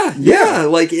around, yeah.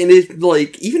 Like, and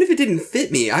even if it didn't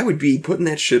fit me, I would be putting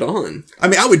that shit on. I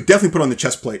mean, I would definitely put on the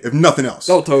chest plate if nothing else.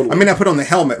 Oh, totally. I mean, I put on the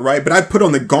helmet, right? But I'd put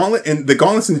on the gauntlet and the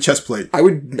gauntlets and the chest plate. I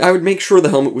would make sure the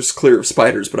helmet was clear of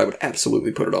spiders, but I would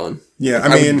absolutely put it on. Yeah, I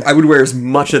mean, I would wear as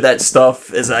much of that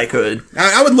stuff as I could.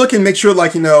 I would look and make sure,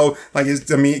 like, you know, like,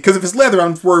 because if it's leather,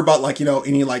 I'm worried about, like, you know,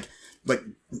 any like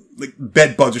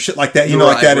bed bugs or shit like that, you know,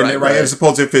 like that in it, right? As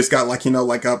opposed to if it's got like, you know,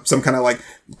 like some kind of like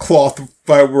cloth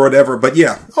or whatever. But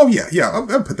yeah. Oh yeah. I'll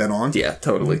put that on. Yeah,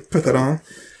 totally. Put that on.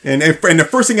 And the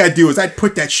first thing I'd do is I'd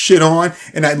put that shit on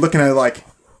and I'd look at it like,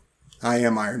 I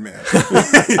am Iron Man.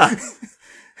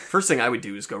 First thing I would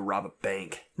do is go rob a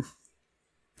bank.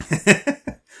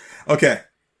 Okay.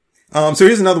 So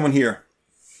here's another one here.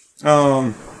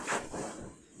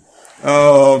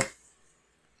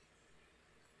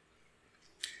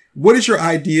 What is your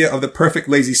idea of the perfect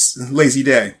lazy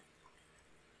day?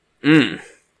 I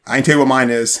can tell you what mine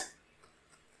is.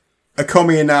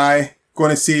 Akomi and I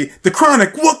going to see The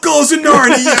Chronic, What Goes in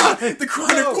Narnia! The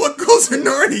Chronic, What Goes in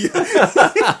Narnia!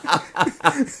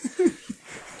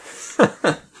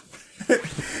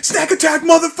 Snack attack,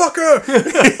 motherfucker!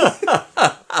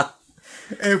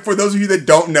 And for those of you that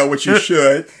don't know, what you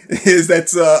should, is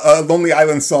that's a Lonely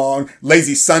Island song,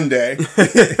 Lazy Sunday,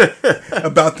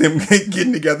 about them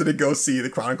getting together to go see The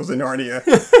Chronicles of Narnia.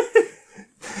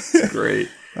 Great.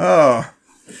 Oh.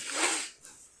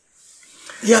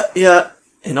 Yeah.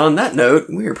 And on that note,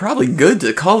 we're probably good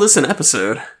to call this an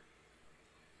episode.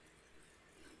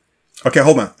 Okay,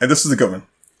 hold on. And this is a good one.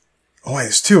 Oh,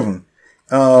 there's 2 of them.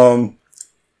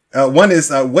 One is,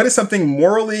 what is something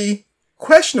morally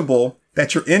questionable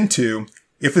that you're into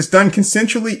if it's done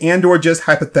consensually and or just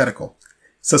hypothetical?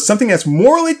 So something that's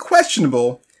morally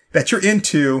questionable that you're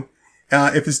into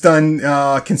if it's done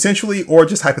consensually or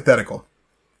just hypothetical.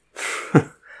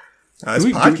 This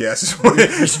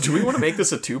podcast. Do we want to make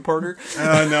this a 2-parter?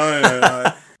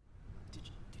 No.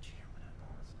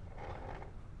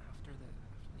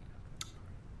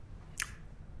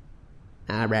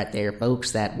 All right there,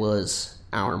 folks. That was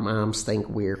Our Moms Think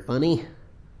We're Funny.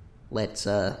 Let's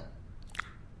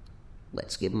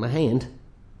give them a hand.